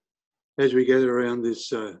 that as we gather around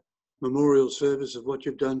this memorial service of what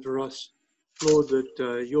you've done for us, Lord,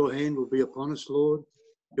 that your hand will be upon us, Lord.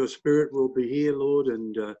 Your spirit will be here, Lord,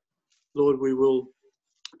 and Lord, we will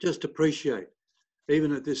just appreciate,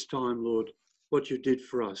 even at this time, Lord, what you did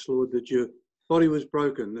for us, Lord, that your body was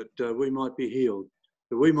broken, that we might be healed,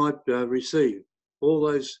 that we might receive all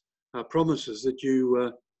those promises that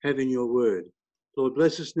you have in your word. Lord,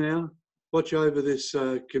 bless us now. Watch over this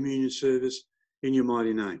communion service in your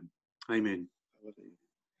mighty name. Amen. And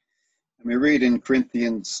we read in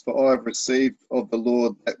Corinthians, for I have received of the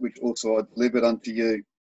Lord that which also I delivered unto you,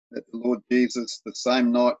 that the Lord Jesus, the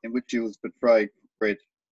same night in which he was betrayed, took bread.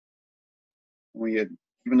 And when he had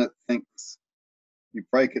given it thanks, he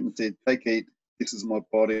brake it and said, take, eat, this is my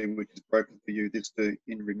body which is broken for you. This do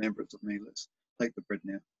in remembrance of me. Let's take the bread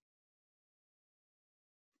now.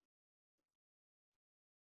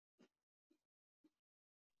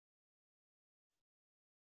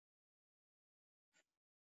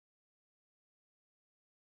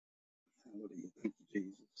 Hallelujah. Thank you,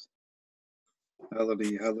 Jesus.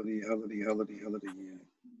 Hallelujah, hallelujah, hallelujah, hallelujah, hallelujah.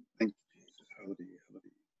 Thank you, Jesus. Hallelujah,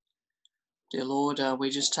 hallelujah. Dear Lord, we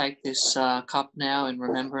just take this cup now in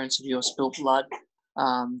remembrance of your spilt blood,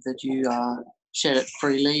 that you shed it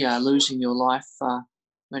freely, losing your life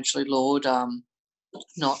eventually, Lord,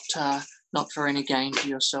 not for any gain to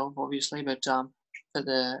yourself, obviously, but for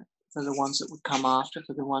the ones that would come after,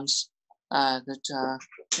 for the ones that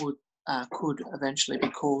could eventually be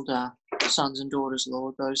called sons and daughters,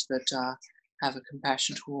 Lord, those that have a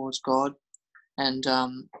compassion towards God, and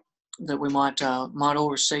that we might all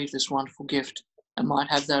receive this wonderful gift and might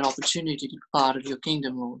have that opportunity to be part of your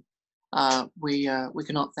kingdom, Lord. We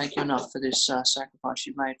cannot thank you enough for this sacrifice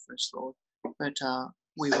you made for us, Lord. But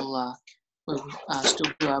we will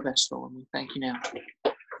still do our best, Lord. And we thank you now.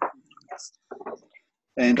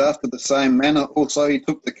 And after the same manner also he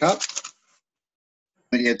took the cup,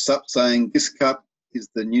 and he had supped, saying, this cup is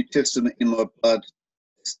the New Testament in my blood.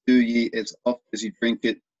 This do ye as oft as you drink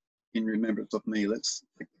it in remembrance of me. Let's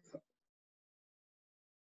take the cup.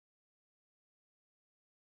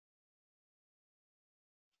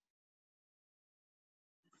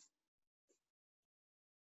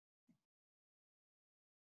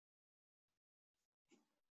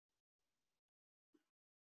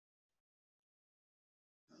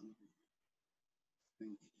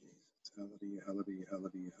 Thank you, Jesus. Hallelujah, hallelujah,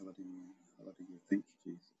 hallelujah, hallelujah, hallelujah. Thank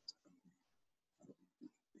you, Jesus.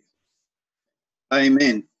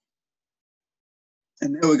 Amen.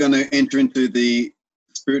 And now we're going to enter into the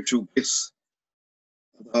spiritual gifts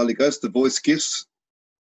of the Holy Ghost, the voice gifts,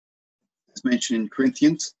 as mentioned in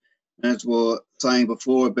Corinthians. As we were saying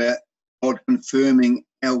before about God confirming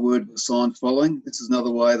our word with signs following, this is another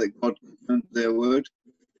way that God confirms their word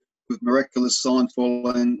with miraculous signs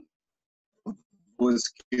following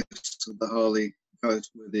voice gifts of the Holy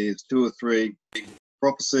Ghost, where there's 2 or 3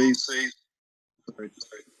 prophecies,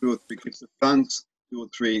 2 or 3 gifts of tongues, 2 or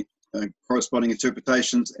 3 corresponding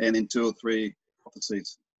interpretations, and in 2 or 3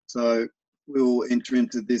 prophecies. So we'll enter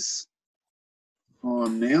into this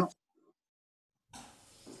time now.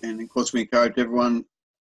 And of course, we encourage everyone,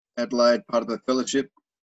 Adelaide, part of the fellowship,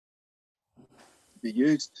 to be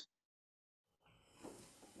used.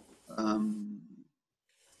 You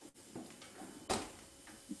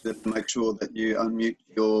have to make sure that you unmute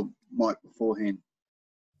your mic beforehand.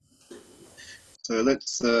 So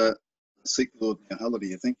let's seek the Lord now.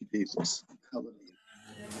 Hallelujah. Thank you, Jesus. Hallelujah.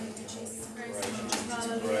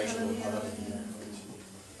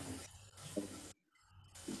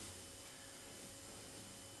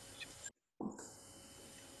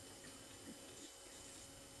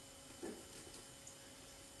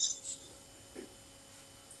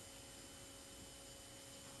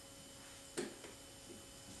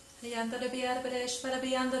 Yandere biyar bereş para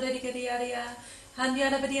biyandere digeriya ya.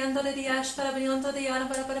 Handiyara biyandere diyaş para biyandere yara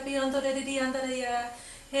para biyandere diyandere ya.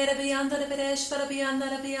 Here biyandere bereş para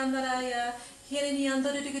biyandere ya. Here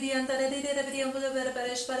niyandere digeriandere didere biyandere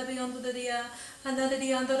bereş para biyandere ya. Handere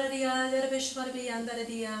diyandere ya dere beş para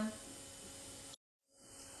biyandere ya.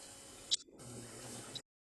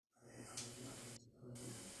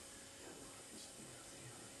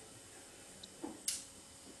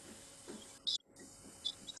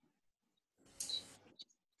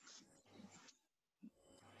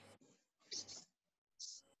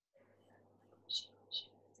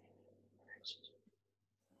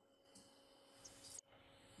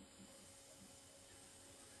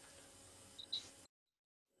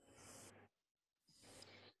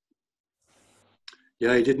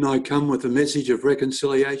 Yea, didn't I come with a message of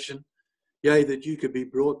reconciliation? Yea, that you could be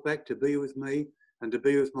brought back to be with me and to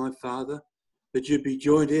be with my Father, that you be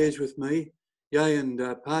joint heirs with me, yea, and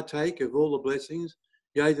partake of all the blessings,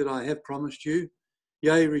 yea, that I have promised you.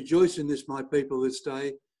 Yea, rejoice in this, my people, this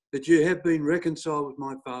day, that you have been reconciled with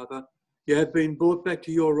my Father, you have been brought back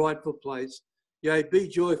to your rightful place. Yea, be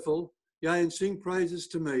joyful, yea, and sing praises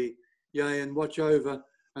to me, yea, and watch over,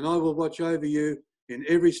 and I will watch over you in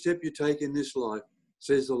every step you take in this life,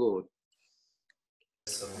 says the Lord.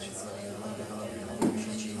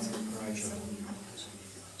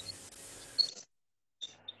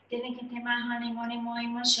 Tiene que te mahani moni moi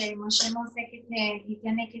moshe moshe mo sekete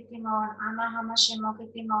tiene que te mo ama hama shemo que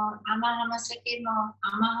te mo ama hama sekete mo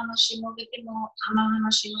ama hama shemo que te mo ama hama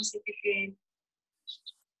shemo sekete.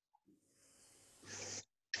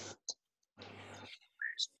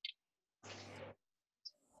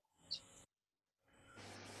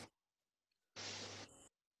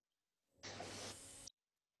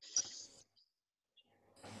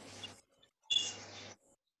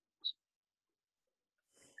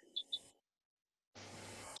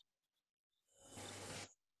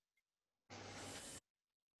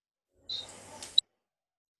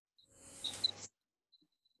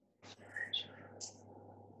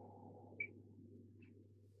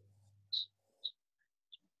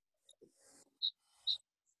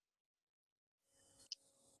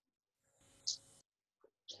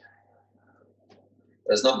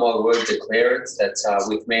 Does not my word declare it, that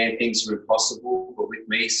with man things are impossible, but with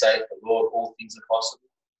me, saith the Lord, all things are possible?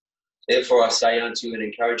 Therefore I say unto you and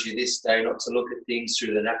encourage you this day not to look at things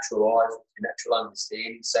through the natural eyes, the natural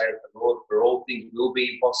understanding, saith the Lord, for all things will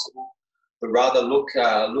be impossible, but rather look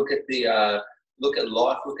at life, look at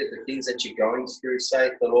the things that you're going through,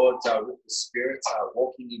 saith the Lord, with the Spirit,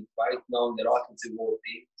 walking in faith, knowing that I can do all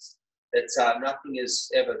things, that nothing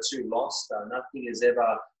is ever too lost, nothing is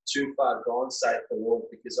ever too far gone, saith the Lord,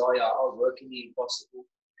 because I work in the impossible.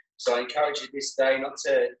 So I encourage you this day not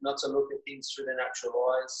to look at things through the natural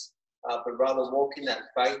eyes, but rather walk in that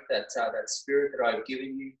faith, that Spirit that I've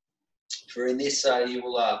given you. For in this you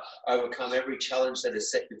will overcome every challenge that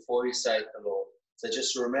is set before you, saith the Lord. So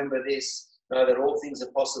just remember this, know that all things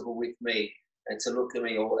are possible with me, and to look at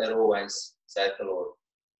me at always, saith the Lord.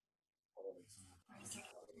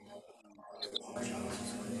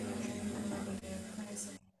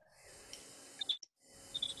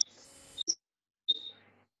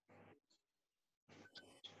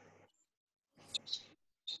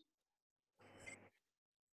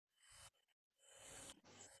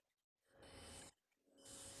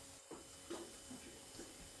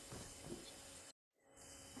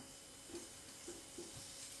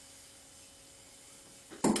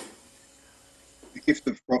 The gift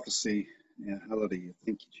of prophecy. Yeah, hallelujah.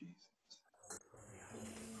 Thank you, Jesus.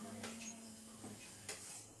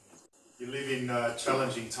 You live in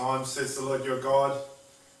challenging times, says the Lord your God.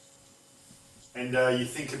 And you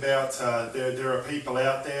think about there are people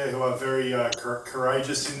out there who are very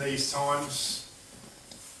courageous in these times.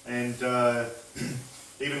 And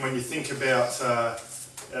even when you think about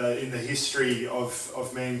in the history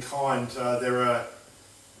of mankind, there are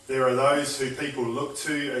those who people look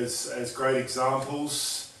to as great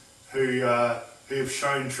examples who have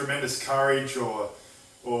shown tremendous courage or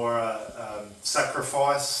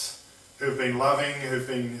sacrifice, who have been loving,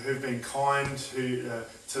 who've been kind, to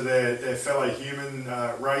their fellow human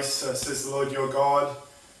race, says the Lord your God.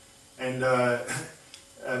 And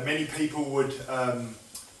many people would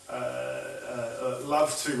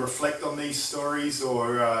love to reflect on these stories,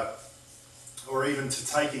 or even to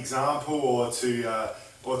take example, or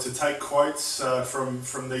to take quotes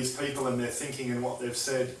from these people and their thinking and what they've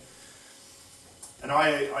said. And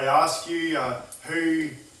I ask you,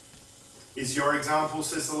 who is your example,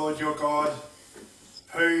 says the Lord your God?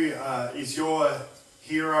 Who is your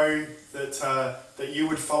hero that you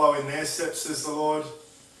would follow in their steps, says the Lord?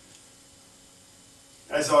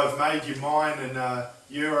 As I've made you mine, and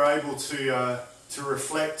you are able to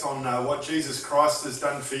reflect on what Jesus Christ has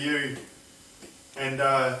done for you, and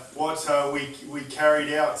what we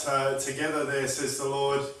carried out together there, says the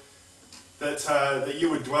Lord, that you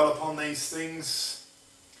would dwell upon these things,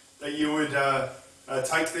 that you would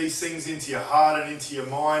take these things into your heart and into your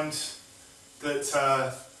mind,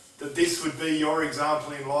 that this would be your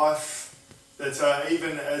example in life, that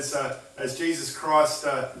even as Jesus Christ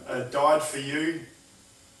died for you,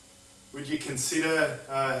 would you consider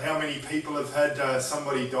how many people have had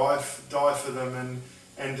somebody die for them,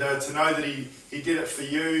 and to know that he did it for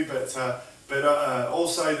you, but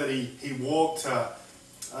also that he walked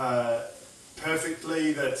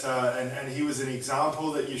perfectly, and he was an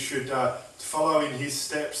example that you should follow in his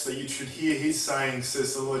steps, that you should hear his sayings,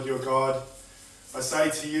 says the Lord your God. I say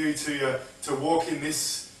to you to walk in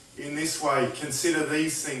this way. Consider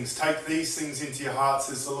these things. Take these things into your heart,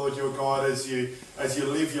 says the Lord your God, as you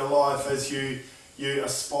live your life, as you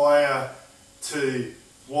aspire to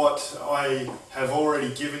what I have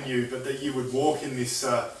already given you, but that you would walk in this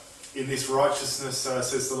righteousness,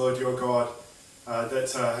 says the Lord your God,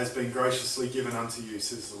 that has been graciously given unto you,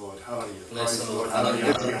 says the Lord. Hallelujah. Bless Praise the Lord.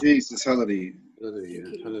 Hallelujah. Hallelujah. Jesus, hallelujah.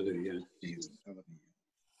 Hallelujah. Hallelujah. Jesus, hallelujah.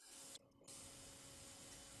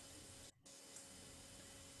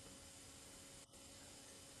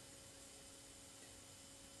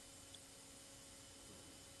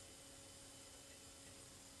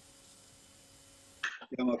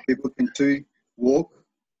 Yeah, my people can too walk.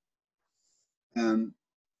 Two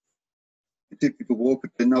people walk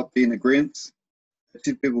but they not be in agreement.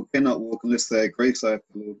 Two people cannot walk unless they agree, saith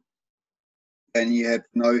the Lord. And you have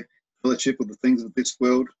no fellowship with the things of this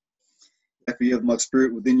world. If you have my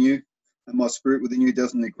spirit within you, and my spirit within you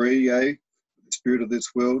doesn't agree, with the spirit of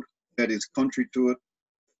this world, that is contrary to it.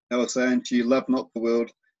 I will say unto you, love not the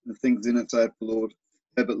world, and the things in it, saith the Lord.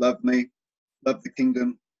 But love me, love the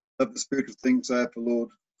kingdom, love the spiritual things, saith the Lord.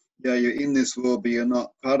 Yeah, you're in this world, but you're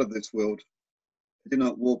not part of this world. Do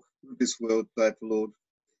not walk with this world, saith the Lord,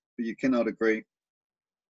 for you cannot agree.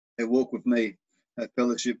 They walk with me, have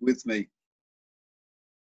fellowship with me,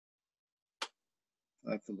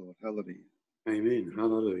 saith the Lord. Hallelujah. Amen.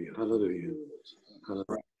 Hallelujah. Hallelujah.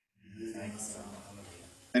 Hallelujah.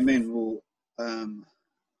 Amen. We'll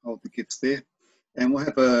hold the gifts there, and we'll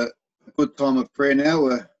have a good time of prayer now.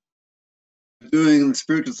 We're doing the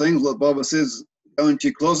spiritual things. What the Bible says, go into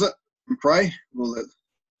your closet and pray. Well,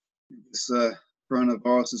 this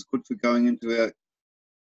coronavirus is good for going into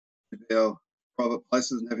our private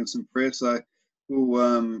places and having some prayer. So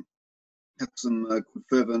we'll have some good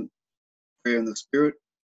fervent prayer in the spirit,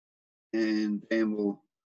 and we'll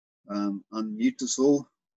unmute us all.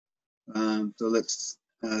 So let's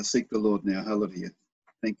seek the Lord now. Hallelujah.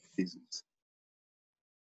 Thank you, Jesus.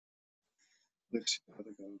 Bless you,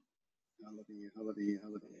 Father God. Hallelujah, hallelujah,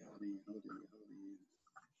 hallelujah, hallelujah, hallelujah, hallelujah.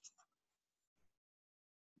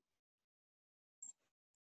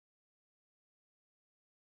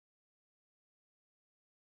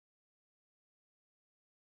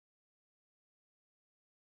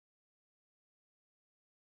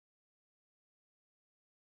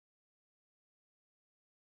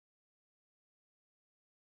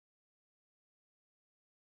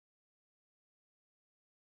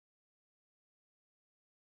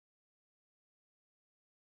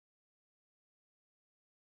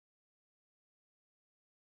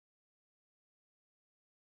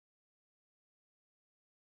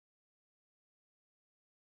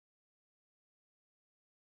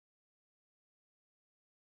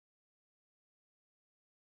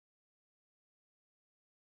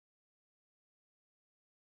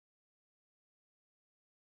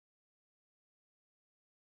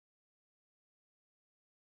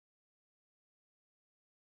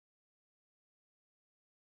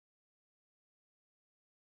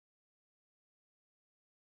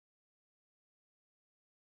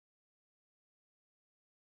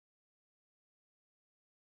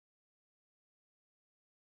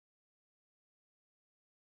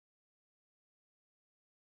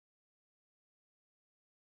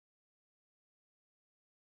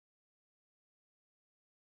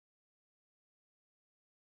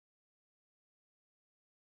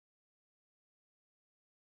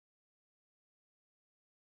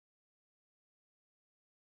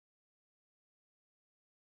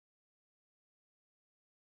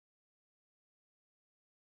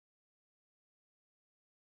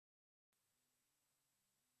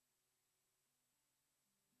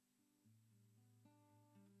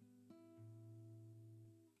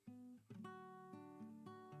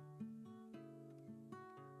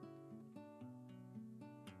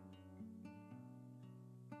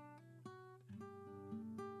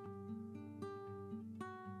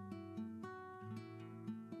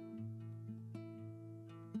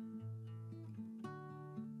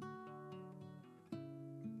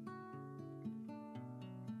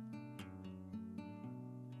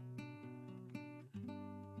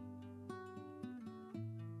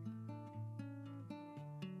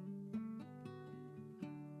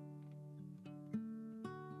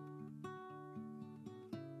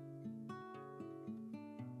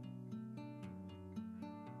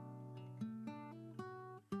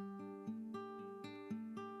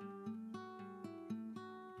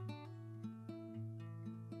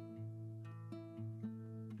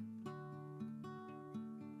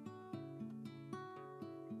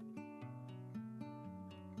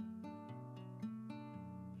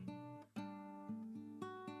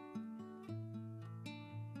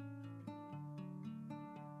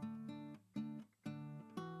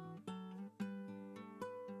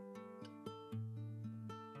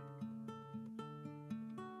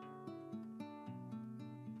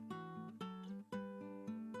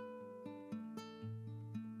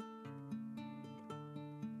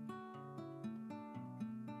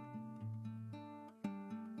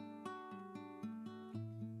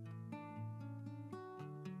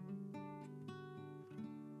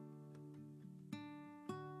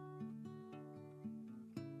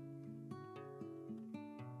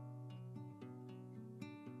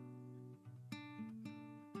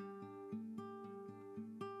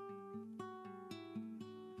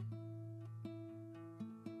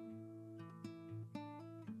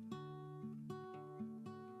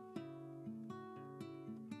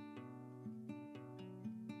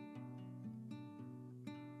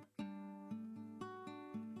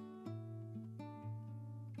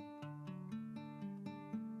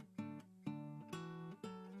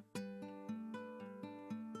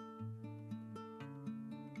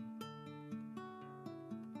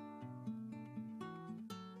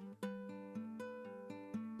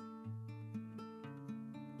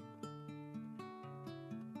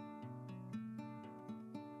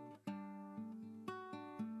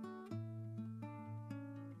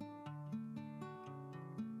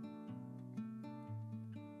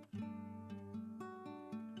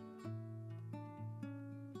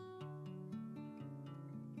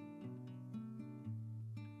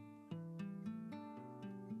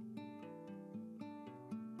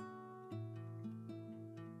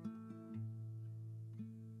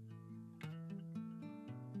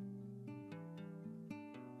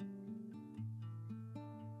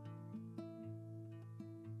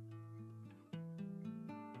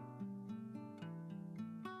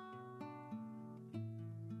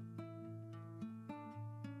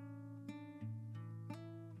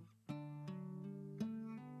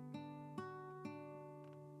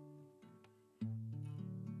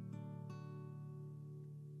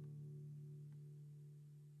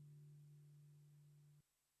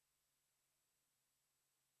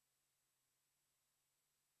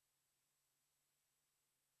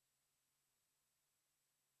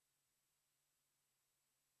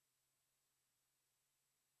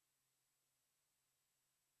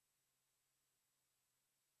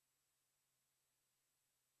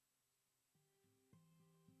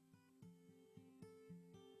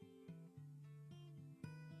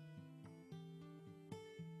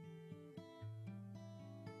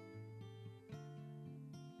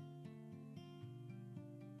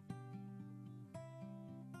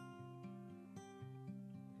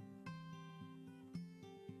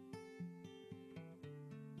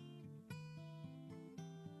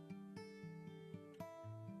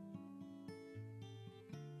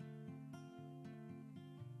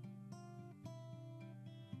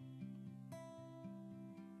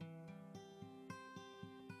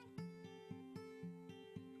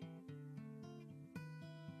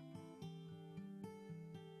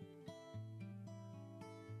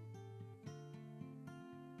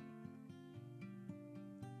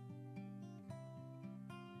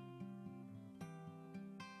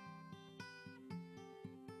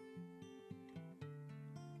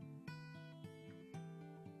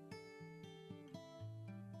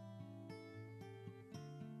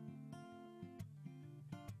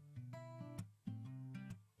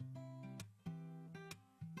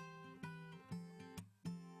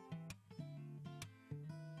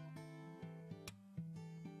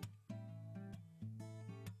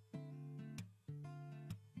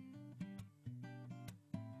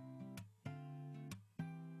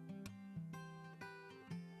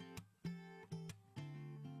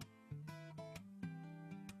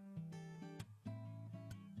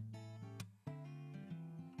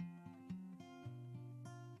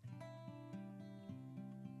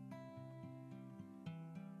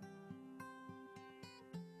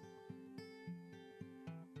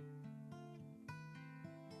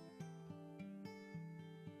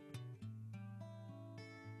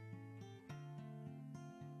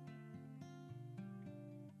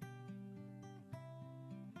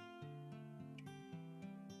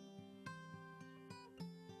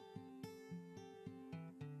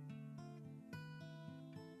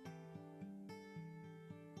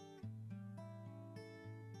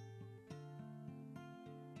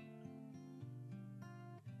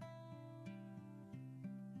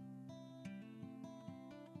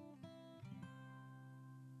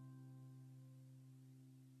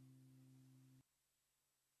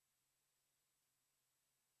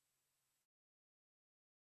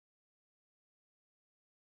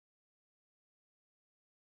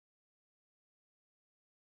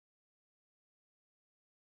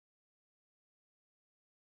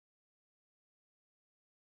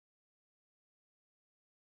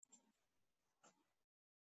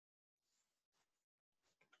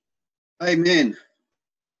 Amen.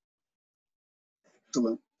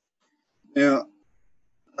 Excellent. Now,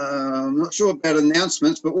 I'm not sure about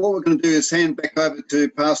announcements, but what we're going to do is hand back over to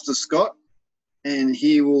Pastor Scott, and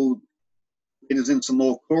he will lead us in some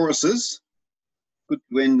more choruses. Good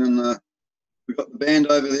to end, and we've got the band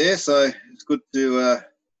over there, so it's good to have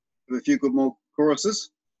a few good more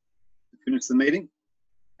choruses to finish the meeting.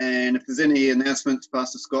 And if there's any announcements,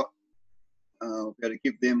 Pastor Scott, I'll be able to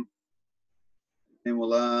give them. And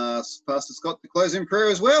we'll ask Pastor Scott to close in prayer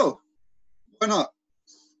as well. Why not?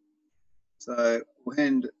 So we'll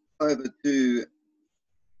hand over to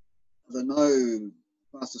the no,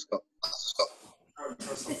 Pastor Scott.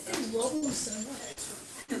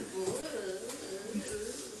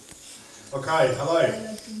 Okay, hello.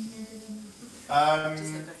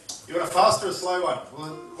 You want a fast or a slow one?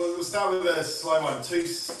 We'll start with a slow one.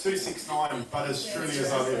 269, but as truly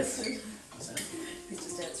as I live.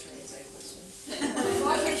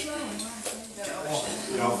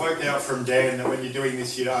 Yeah, I've worked out from Dan that when you're doing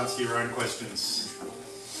this, you'd answer your own questions.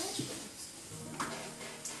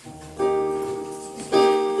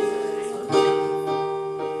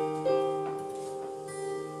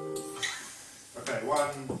 Okay,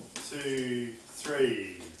 1, 2,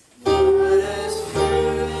 3.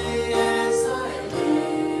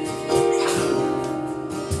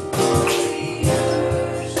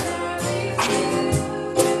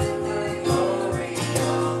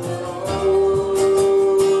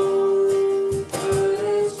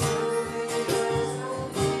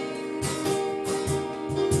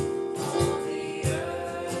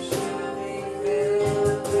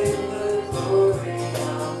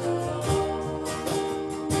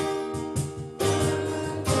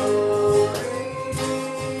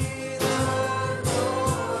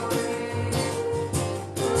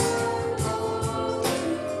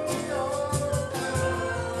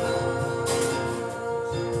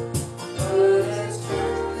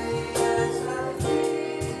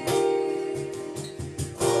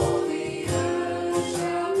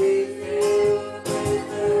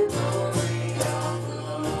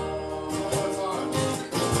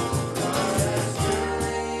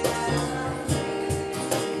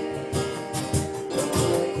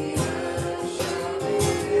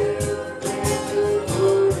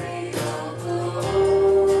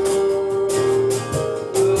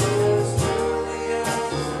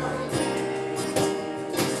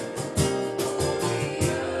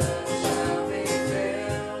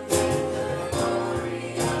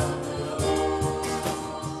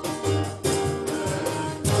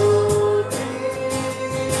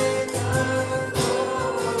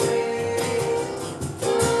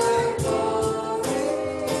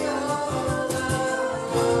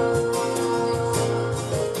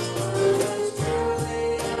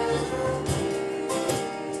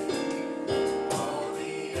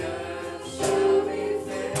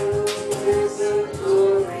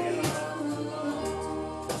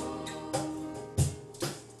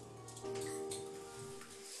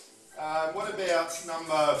 What about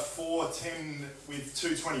number 410 with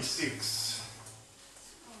 226?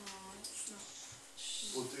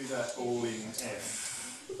 We'll do that all in F.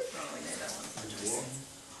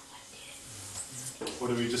 Or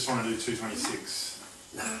do we just want to do 226?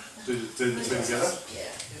 Do the two together?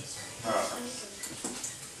 Yeah. Alright.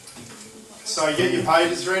 So get your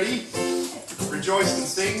pages ready. Rejoice and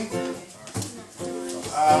sing.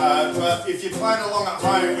 But if you're playing along at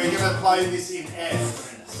home, we're going to play this in F.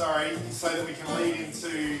 Sorry, so that we can lead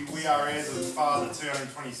into We Are Heirs of the Father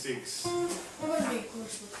 226. I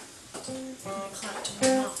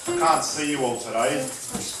can't see you all today,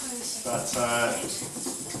 but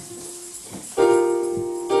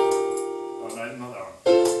oh no, not that one.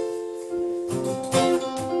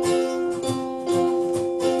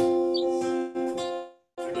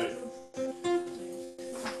 Okay.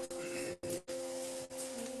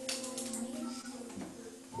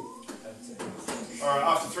 Alright,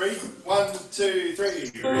 after 3. 1, 2,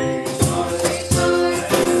 3.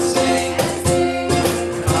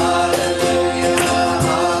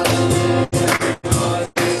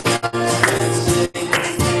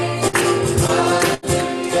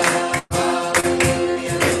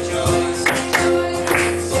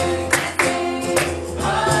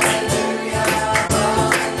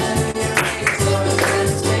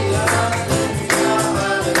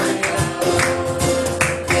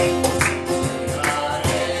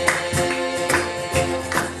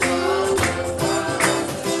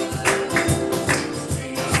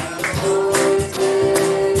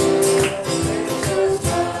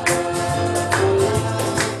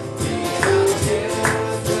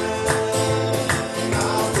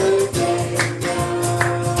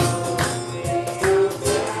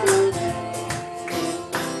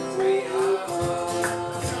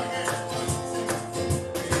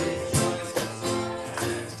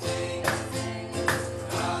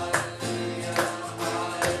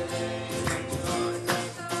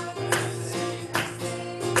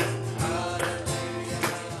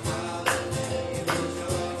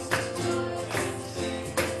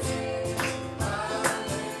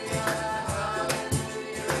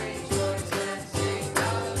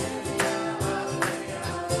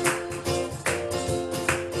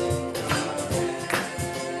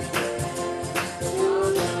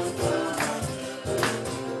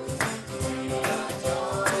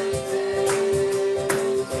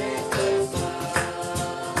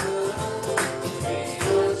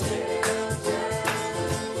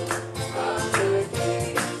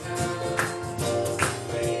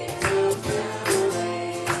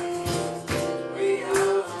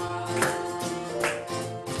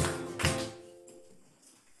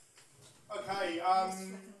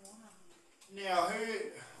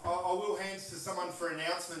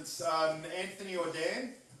 Anthony or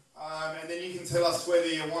Dan, and then you can tell us whether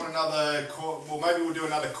you want another, maybe we'll do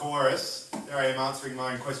another chorus. There I am answering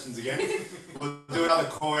my own questions again. We'll do another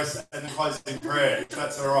chorus and then close in prayer, if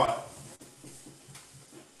that's all right.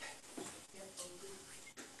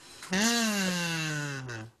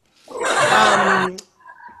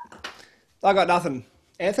 I got nothing.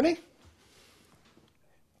 Anthony?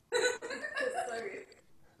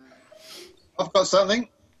 I've got something.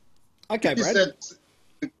 Okay, Brad.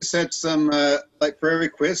 We just had some late prayer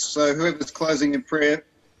requests, so whoever's closing in prayer,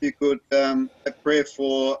 you could have prayer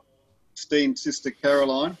for esteemed Sister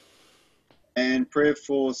Caroline and prayer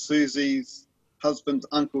for Susie's husband's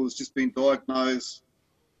uncle who's just been diagnosed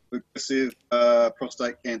with aggressive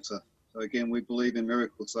prostate cancer. So again, we believe in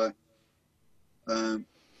miracles. So, hand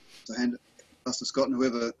it Pastor Scott and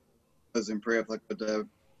whoever is in prayer, if they could have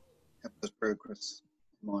those prayer requests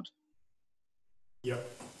in mind. Yep.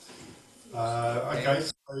 Okay,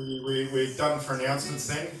 so we're done for announcements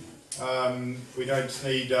then. We don't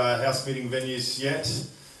need house meeting venues yet.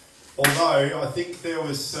 Although I think there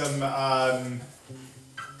was some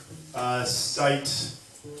state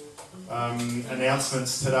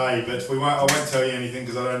announcements today, but I won't tell you anything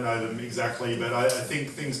because I don't know them exactly, but I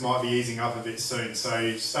think things might be easing up a bit soon,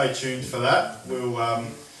 so stay tuned for that. We'll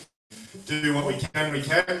do what we can,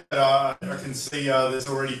 but I can see there's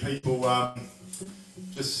already people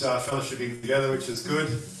just fellowshipping together, which is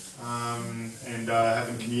good, and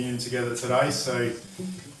having communion together today. So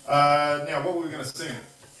now what were we going to sing?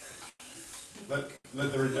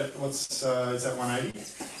 What's is that 180?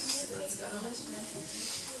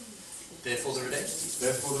 Therefore the redeemed.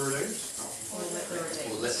 Therefore the redeemed. Or let the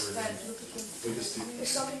redeemed. We just did.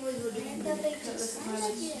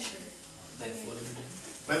 Therefore the redeemed.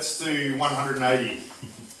 Let's do 180.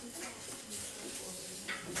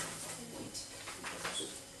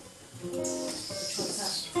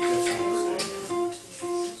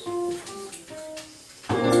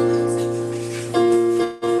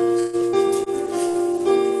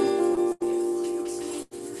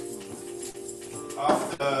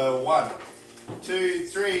 After 1, 2,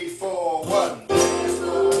 3, 4, 1.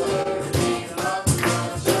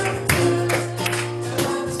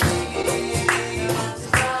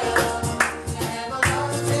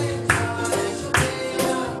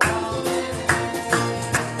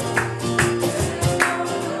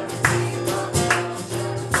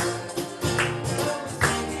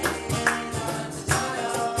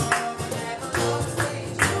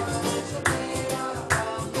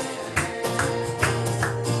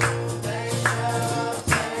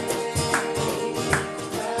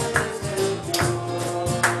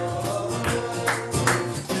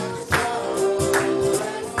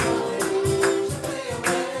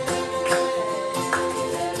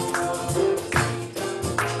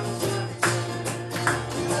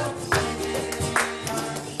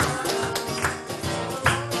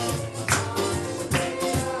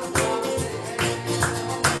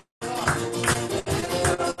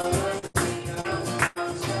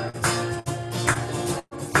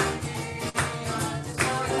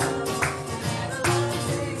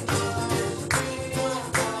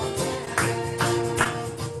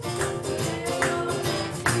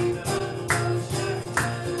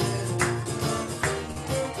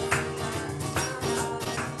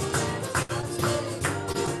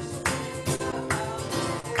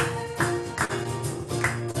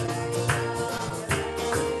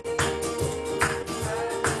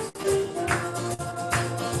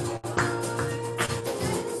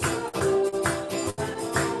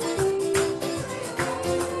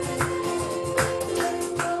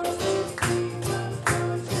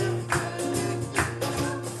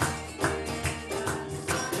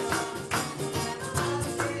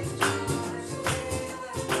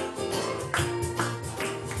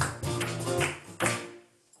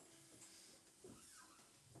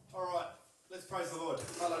 Praise the Lord.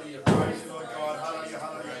 Hallelujah. Praise you, Lord God. Hallelujah,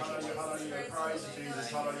 hallelujah, hallelujah, hallelujah. Praise you, Jesus.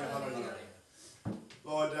 Hallelujah, hallelujah.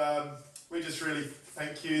 Lord, we just really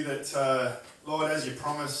thank you that, Lord, as you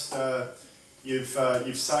promised, you've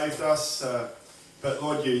saved us, but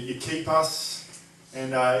Lord, you keep us.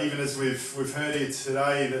 And even as we've heard here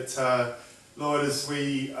today, that Lord, as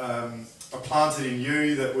we are planted in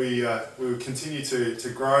you, that we will continue to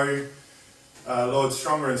grow, Lord,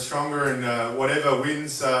 stronger and stronger, and whatever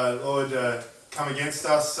winds, Lord, come against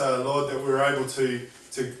us, Lord, that we're able to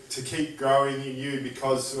keep growing in you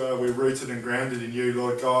because we're rooted and grounded in you,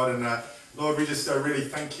 Lord God. And Lord, we just really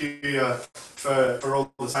thank you for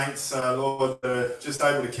all the saints, Lord, just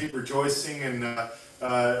able to keep rejoicing, and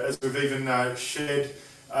as we've even shared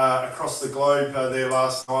across the globe there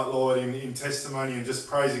last night, Lord, in testimony and just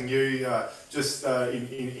praising you,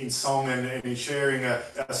 in song and in sharing our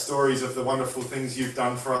stories of the wonderful things you've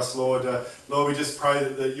done for us, Lord. Lord, we just pray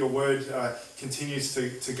that your word continues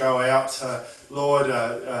to go out, Lord,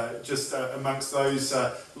 amongst those,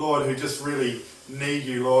 Lord, who just really need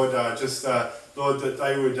you, Lord. Lord, that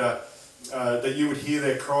they would... that you would hear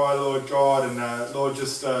their cry, Lord God, and Lord,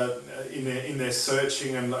 in their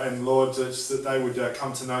searching, and Lord, just that they would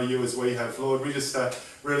come to know you as we have. Lord, we just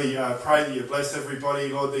really pray that you bless everybody.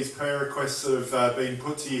 Lord, these prayer requests that have been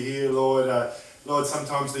put to you here, Lord. Lord,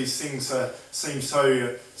 sometimes these things seem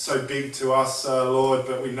so big to us, Lord,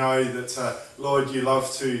 but we know that, Lord, you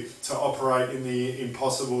love to operate in the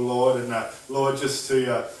impossible, Lord, and Lord, just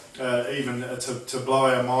to to blow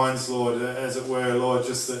our minds, Lord, as it were, Lord,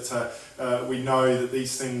 just that we know that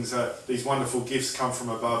these things, these wonderful gifts come from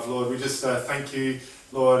above, Lord. We just thank you,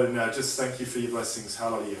 Lord, and just thank you for your blessings.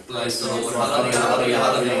 Hallelujah. Bless the Lord. Hallelujah.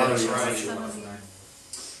 Hallelujah.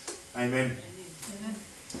 Amen.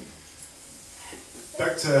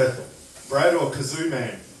 Back to Brad or Kazoo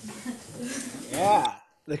Man. Yeah,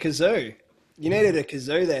 the kazoo. You needed a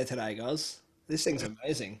kazoo there today, guys. This thing's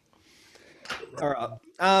amazing. All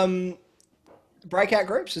right. Breakout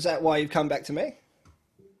groups, is that why you've come back to me?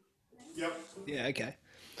 Yep. Yeah, okay.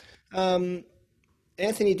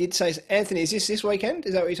 Anthony did say... Anthony, is this weekend?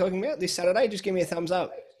 Is that what you're talking about? This Saturday? Just give me a thumbs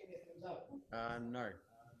up.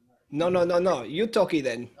 No. No. You talkie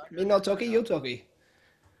then. Me not talkie, you talkie.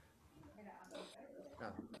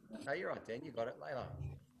 No, you're right, Dan. You got it later.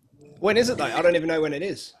 When is it though? I don't even know when it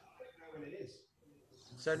is.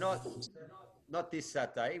 So not this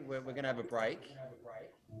Saturday. We're going to have a break,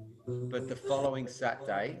 but the following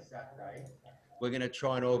Saturday we're going to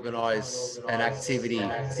try and organise an activity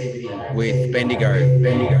with Bendigo.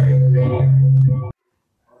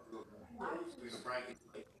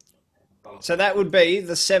 So that would be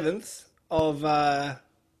the 7th of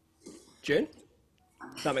June,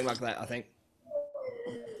 something like that, I think.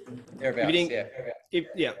 Thereabouts,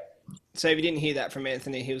 Yeah. So if you didn't hear that from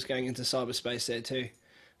Anthony, he was going into cyberspace there too.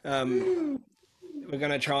 We're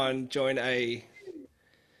going to try and join a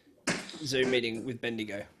Zoom meeting with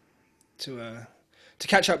Bendigo to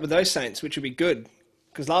catch up with those saints, which would be good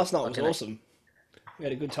because last night was awesome. We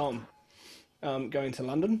had a good time going to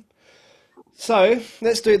London. So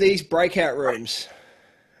let's do these breakout rooms.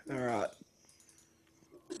 All right.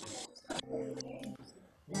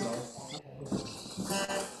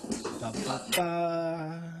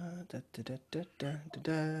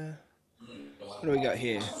 What do we got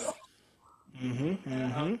here?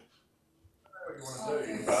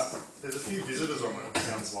 But there's a few visitors on it, it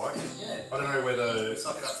sounds like. I don't know whether...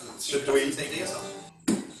 Do we...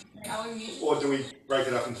 Or do we break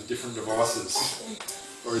it up into different devices?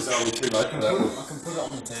 Or is that too late for that? I can put it on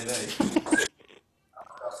the TV.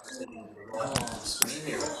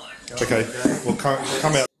 Okay, we'll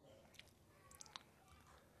come out.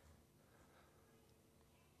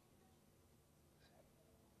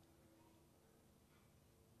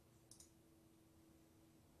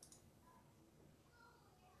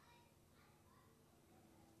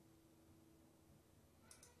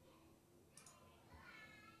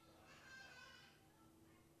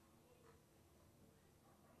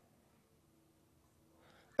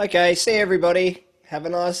 Okay, see everybody. Have a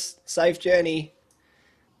nice, safe journey.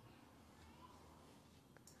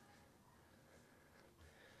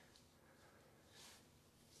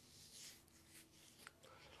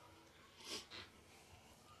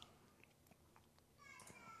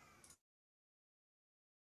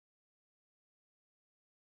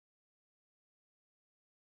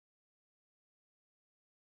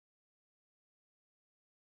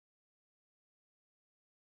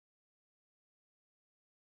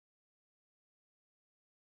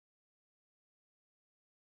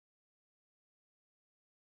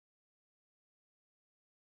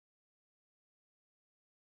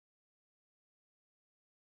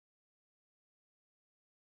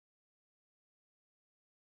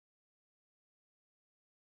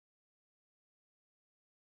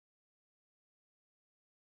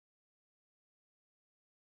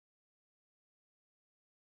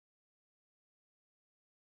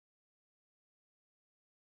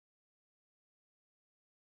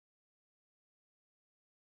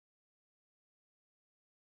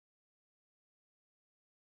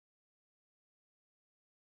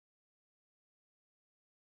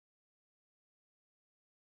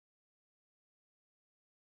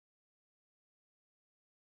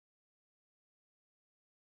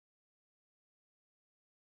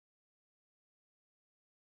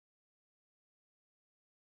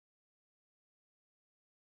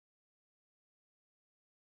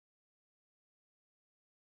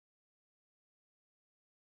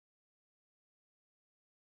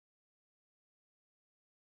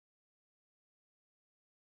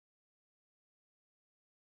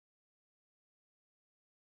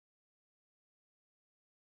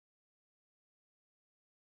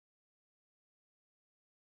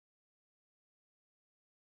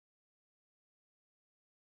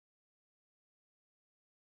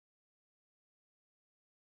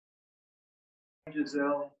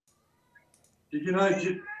 Giselle. Did you know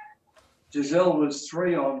Giselle was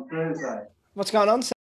 3 on Thursday? What's going on,